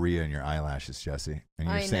 diarrhea in your eyelashes, Jesse. And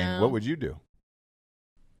you're saying, what would you do?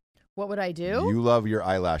 What would I do? You love your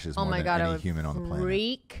eyelashes more than God, any human on the planet.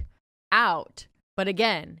 Freak out. But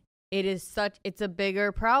again, it's a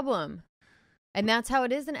bigger problem. And that's how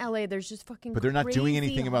it is in LA. There's just fucking But they're not doing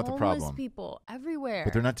anything about the problem. Homeless people everywhere.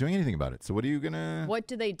 But they're not doing anything about it. So what are you going to... What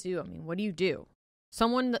do they do? I mean, what do you do?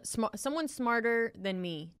 Someone smarter than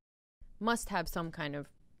me must have some kind of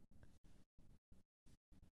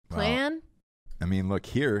plan. Well, I mean, look,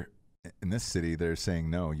 here in this city, they're saying,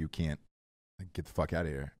 no, you can't get the fuck out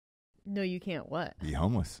of here. No, you can't what? Be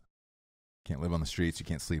homeless. Can't live on the streets. You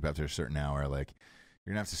can't sleep after a certain hour. Like,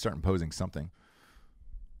 you're going to have to start imposing something.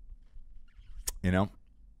 You know?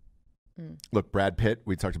 Look, Brad Pitt,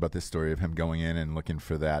 we talked about this story of him going in and looking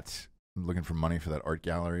for money for that art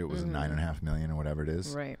gallery. It was $9.5 million or whatever it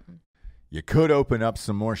is. Right. You could open up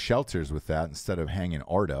some more shelters with that instead of hanging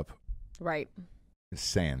art up. Right. Just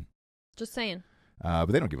saying.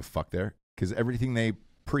 But they don't give a fuck there because everything they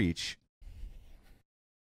preach,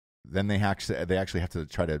 then they actually have to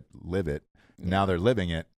try to live it. Yeah. Now they're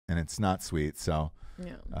living it, and it's not sweet. So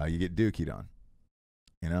you get dookied on.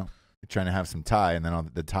 You know, you're trying to have some tie, and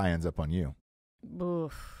then the tie ends up on you.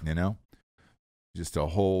 Oof. You know, just a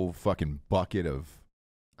whole fucking bucket of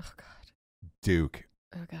Duke.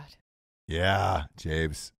 Oh God. Yeah,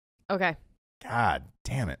 Jabes. Okay. God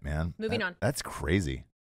damn it, man. Moving on. That's crazy.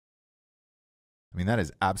 I mean, that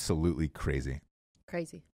is absolutely crazy.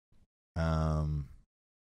 Crazy.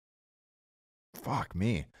 Fuck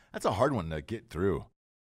me. That's a hard one to get through.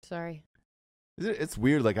 Sorry. It's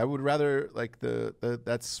weird. Like, I would rather, like,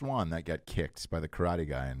 that swan that got kicked by the karate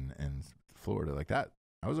guy in Florida. Like, that.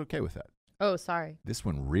 I was okay with that. Oh, sorry. This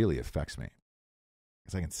one really affects me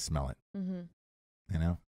because I can smell it. Mm-hmm. You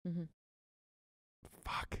know? Mm-hmm.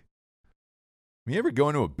 Fuck. You ever go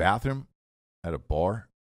into a bathroom at a bar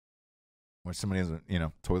where somebody has,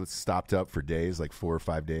 toilets stopped up for days, like 4 or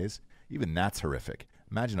 5 days? Even that's horrific.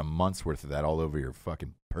 Imagine a month's worth of that all over your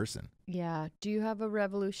fucking person. Yeah. Do you have a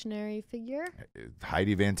revolutionary figure?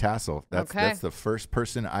 Heidi Van Tassel. That's the first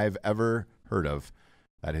person I've ever heard of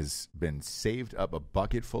that has been saved up a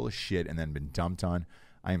bucket full of shit and then been dumped on.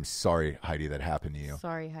 I am sorry, Heidi, that happened to you.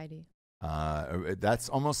 Sorry, Heidi. That's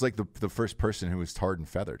almost like the first person who was tarred and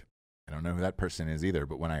feathered. I don't know who that person is either,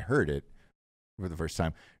 but when I heard it for the first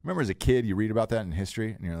time, remember as a kid, you read about that in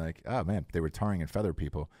history, and you're like, oh, man, they were tarring and feather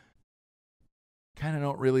people. Kind of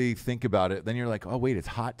don't really think about it. Then you're like, oh, wait, it's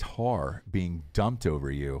hot tar being dumped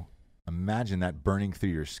over you. Imagine that burning through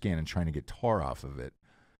your skin and trying to get tar off of it.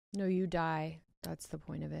 No, you die. That's the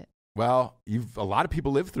point of it. Well, a lot of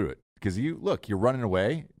people live through it because you're running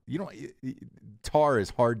away. Tar is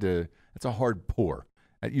hard that's a hard pour.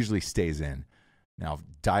 That usually stays in. Now,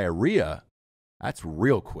 diarrhea, that's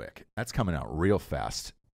real quick. That's coming out real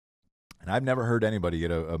fast. And I've never heard anybody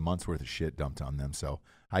get a month's worth of shit dumped on them. So,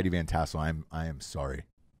 Heidi Van Tassel, I am sorry.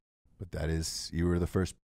 But you were the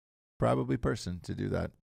first probably person to do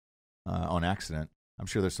that on accident. I'm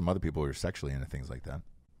sure there's some other people who are sexually into things like that.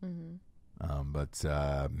 Mm-hmm. But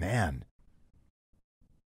man,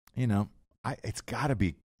 it's got to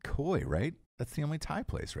be Koi, right? That's the only Thai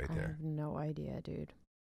place right there. I have no idea, dude.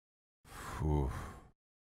 Whew.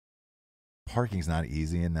 Parking's not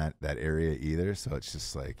easy in that area either, so it's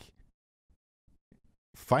just like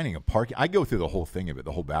finding a parking. I go through the whole thing of it,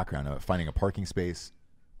 the whole background of it, finding a parking space,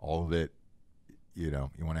 all of it. You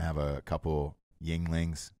want to have a couple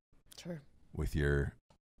Yinglings, sure, with your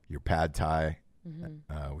pad thai,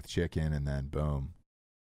 mm-hmm. With chicken, and then boom.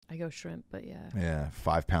 I go shrimp, but yeah. Yeah,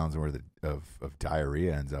 5 pounds worth of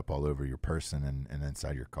diarrhea ends up all over your person and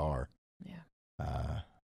inside your car. Yeah.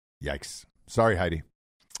 Yikes. Sorry, Heidi.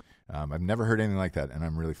 I've never heard anything like that, and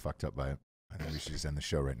I'm really fucked up by it. I think we should just end the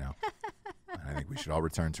show right now. And I think we should all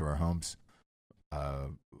return to our homes.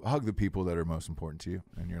 Hug the people that are most important to you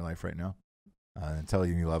in your life right now. And tell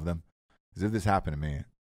you love them. Because if this happened to me,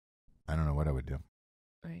 I don't know what I would do.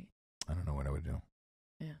 Right. I don't know what I would do.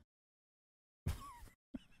 Yeah.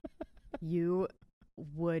 You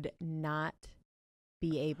would not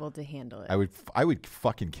be able to handle it. I would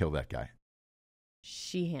fucking kill that guy.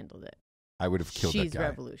 She handled it. I would have killed that guy. She's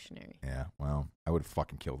revolutionary. Yeah, well, I would have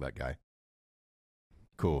fucking killed that guy.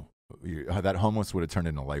 Cool. That homeless would have turned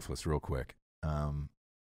into lifeless real quick. I'd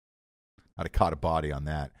have caught a body on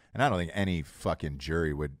that. And I don't think any fucking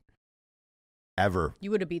jury would ever...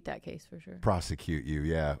 You would have beat that case for sure. ...prosecute you,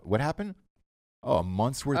 yeah. What happened? Oh, a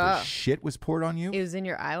month's worth of shit was poured on you? It was in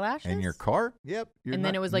your eyelashes? In your car? Yep. And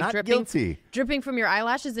then it was like dripping from your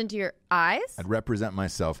eyelashes into your eyes? I'd represent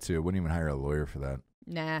myself too. Wouldn't even hire a lawyer for that.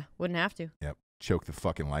 Nah, wouldn't have to. Yep. Choke the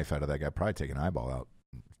fucking life out of that guy. Probably take an eyeball out.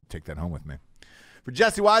 Take that home with me. For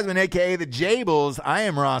Jesse Wiseman, a.k.a. the Jables, I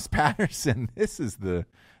am Ross Patterson. This is the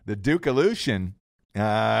Duke-olution.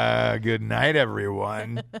 Good night,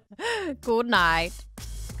 everyone. Good night.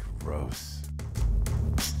 Gross.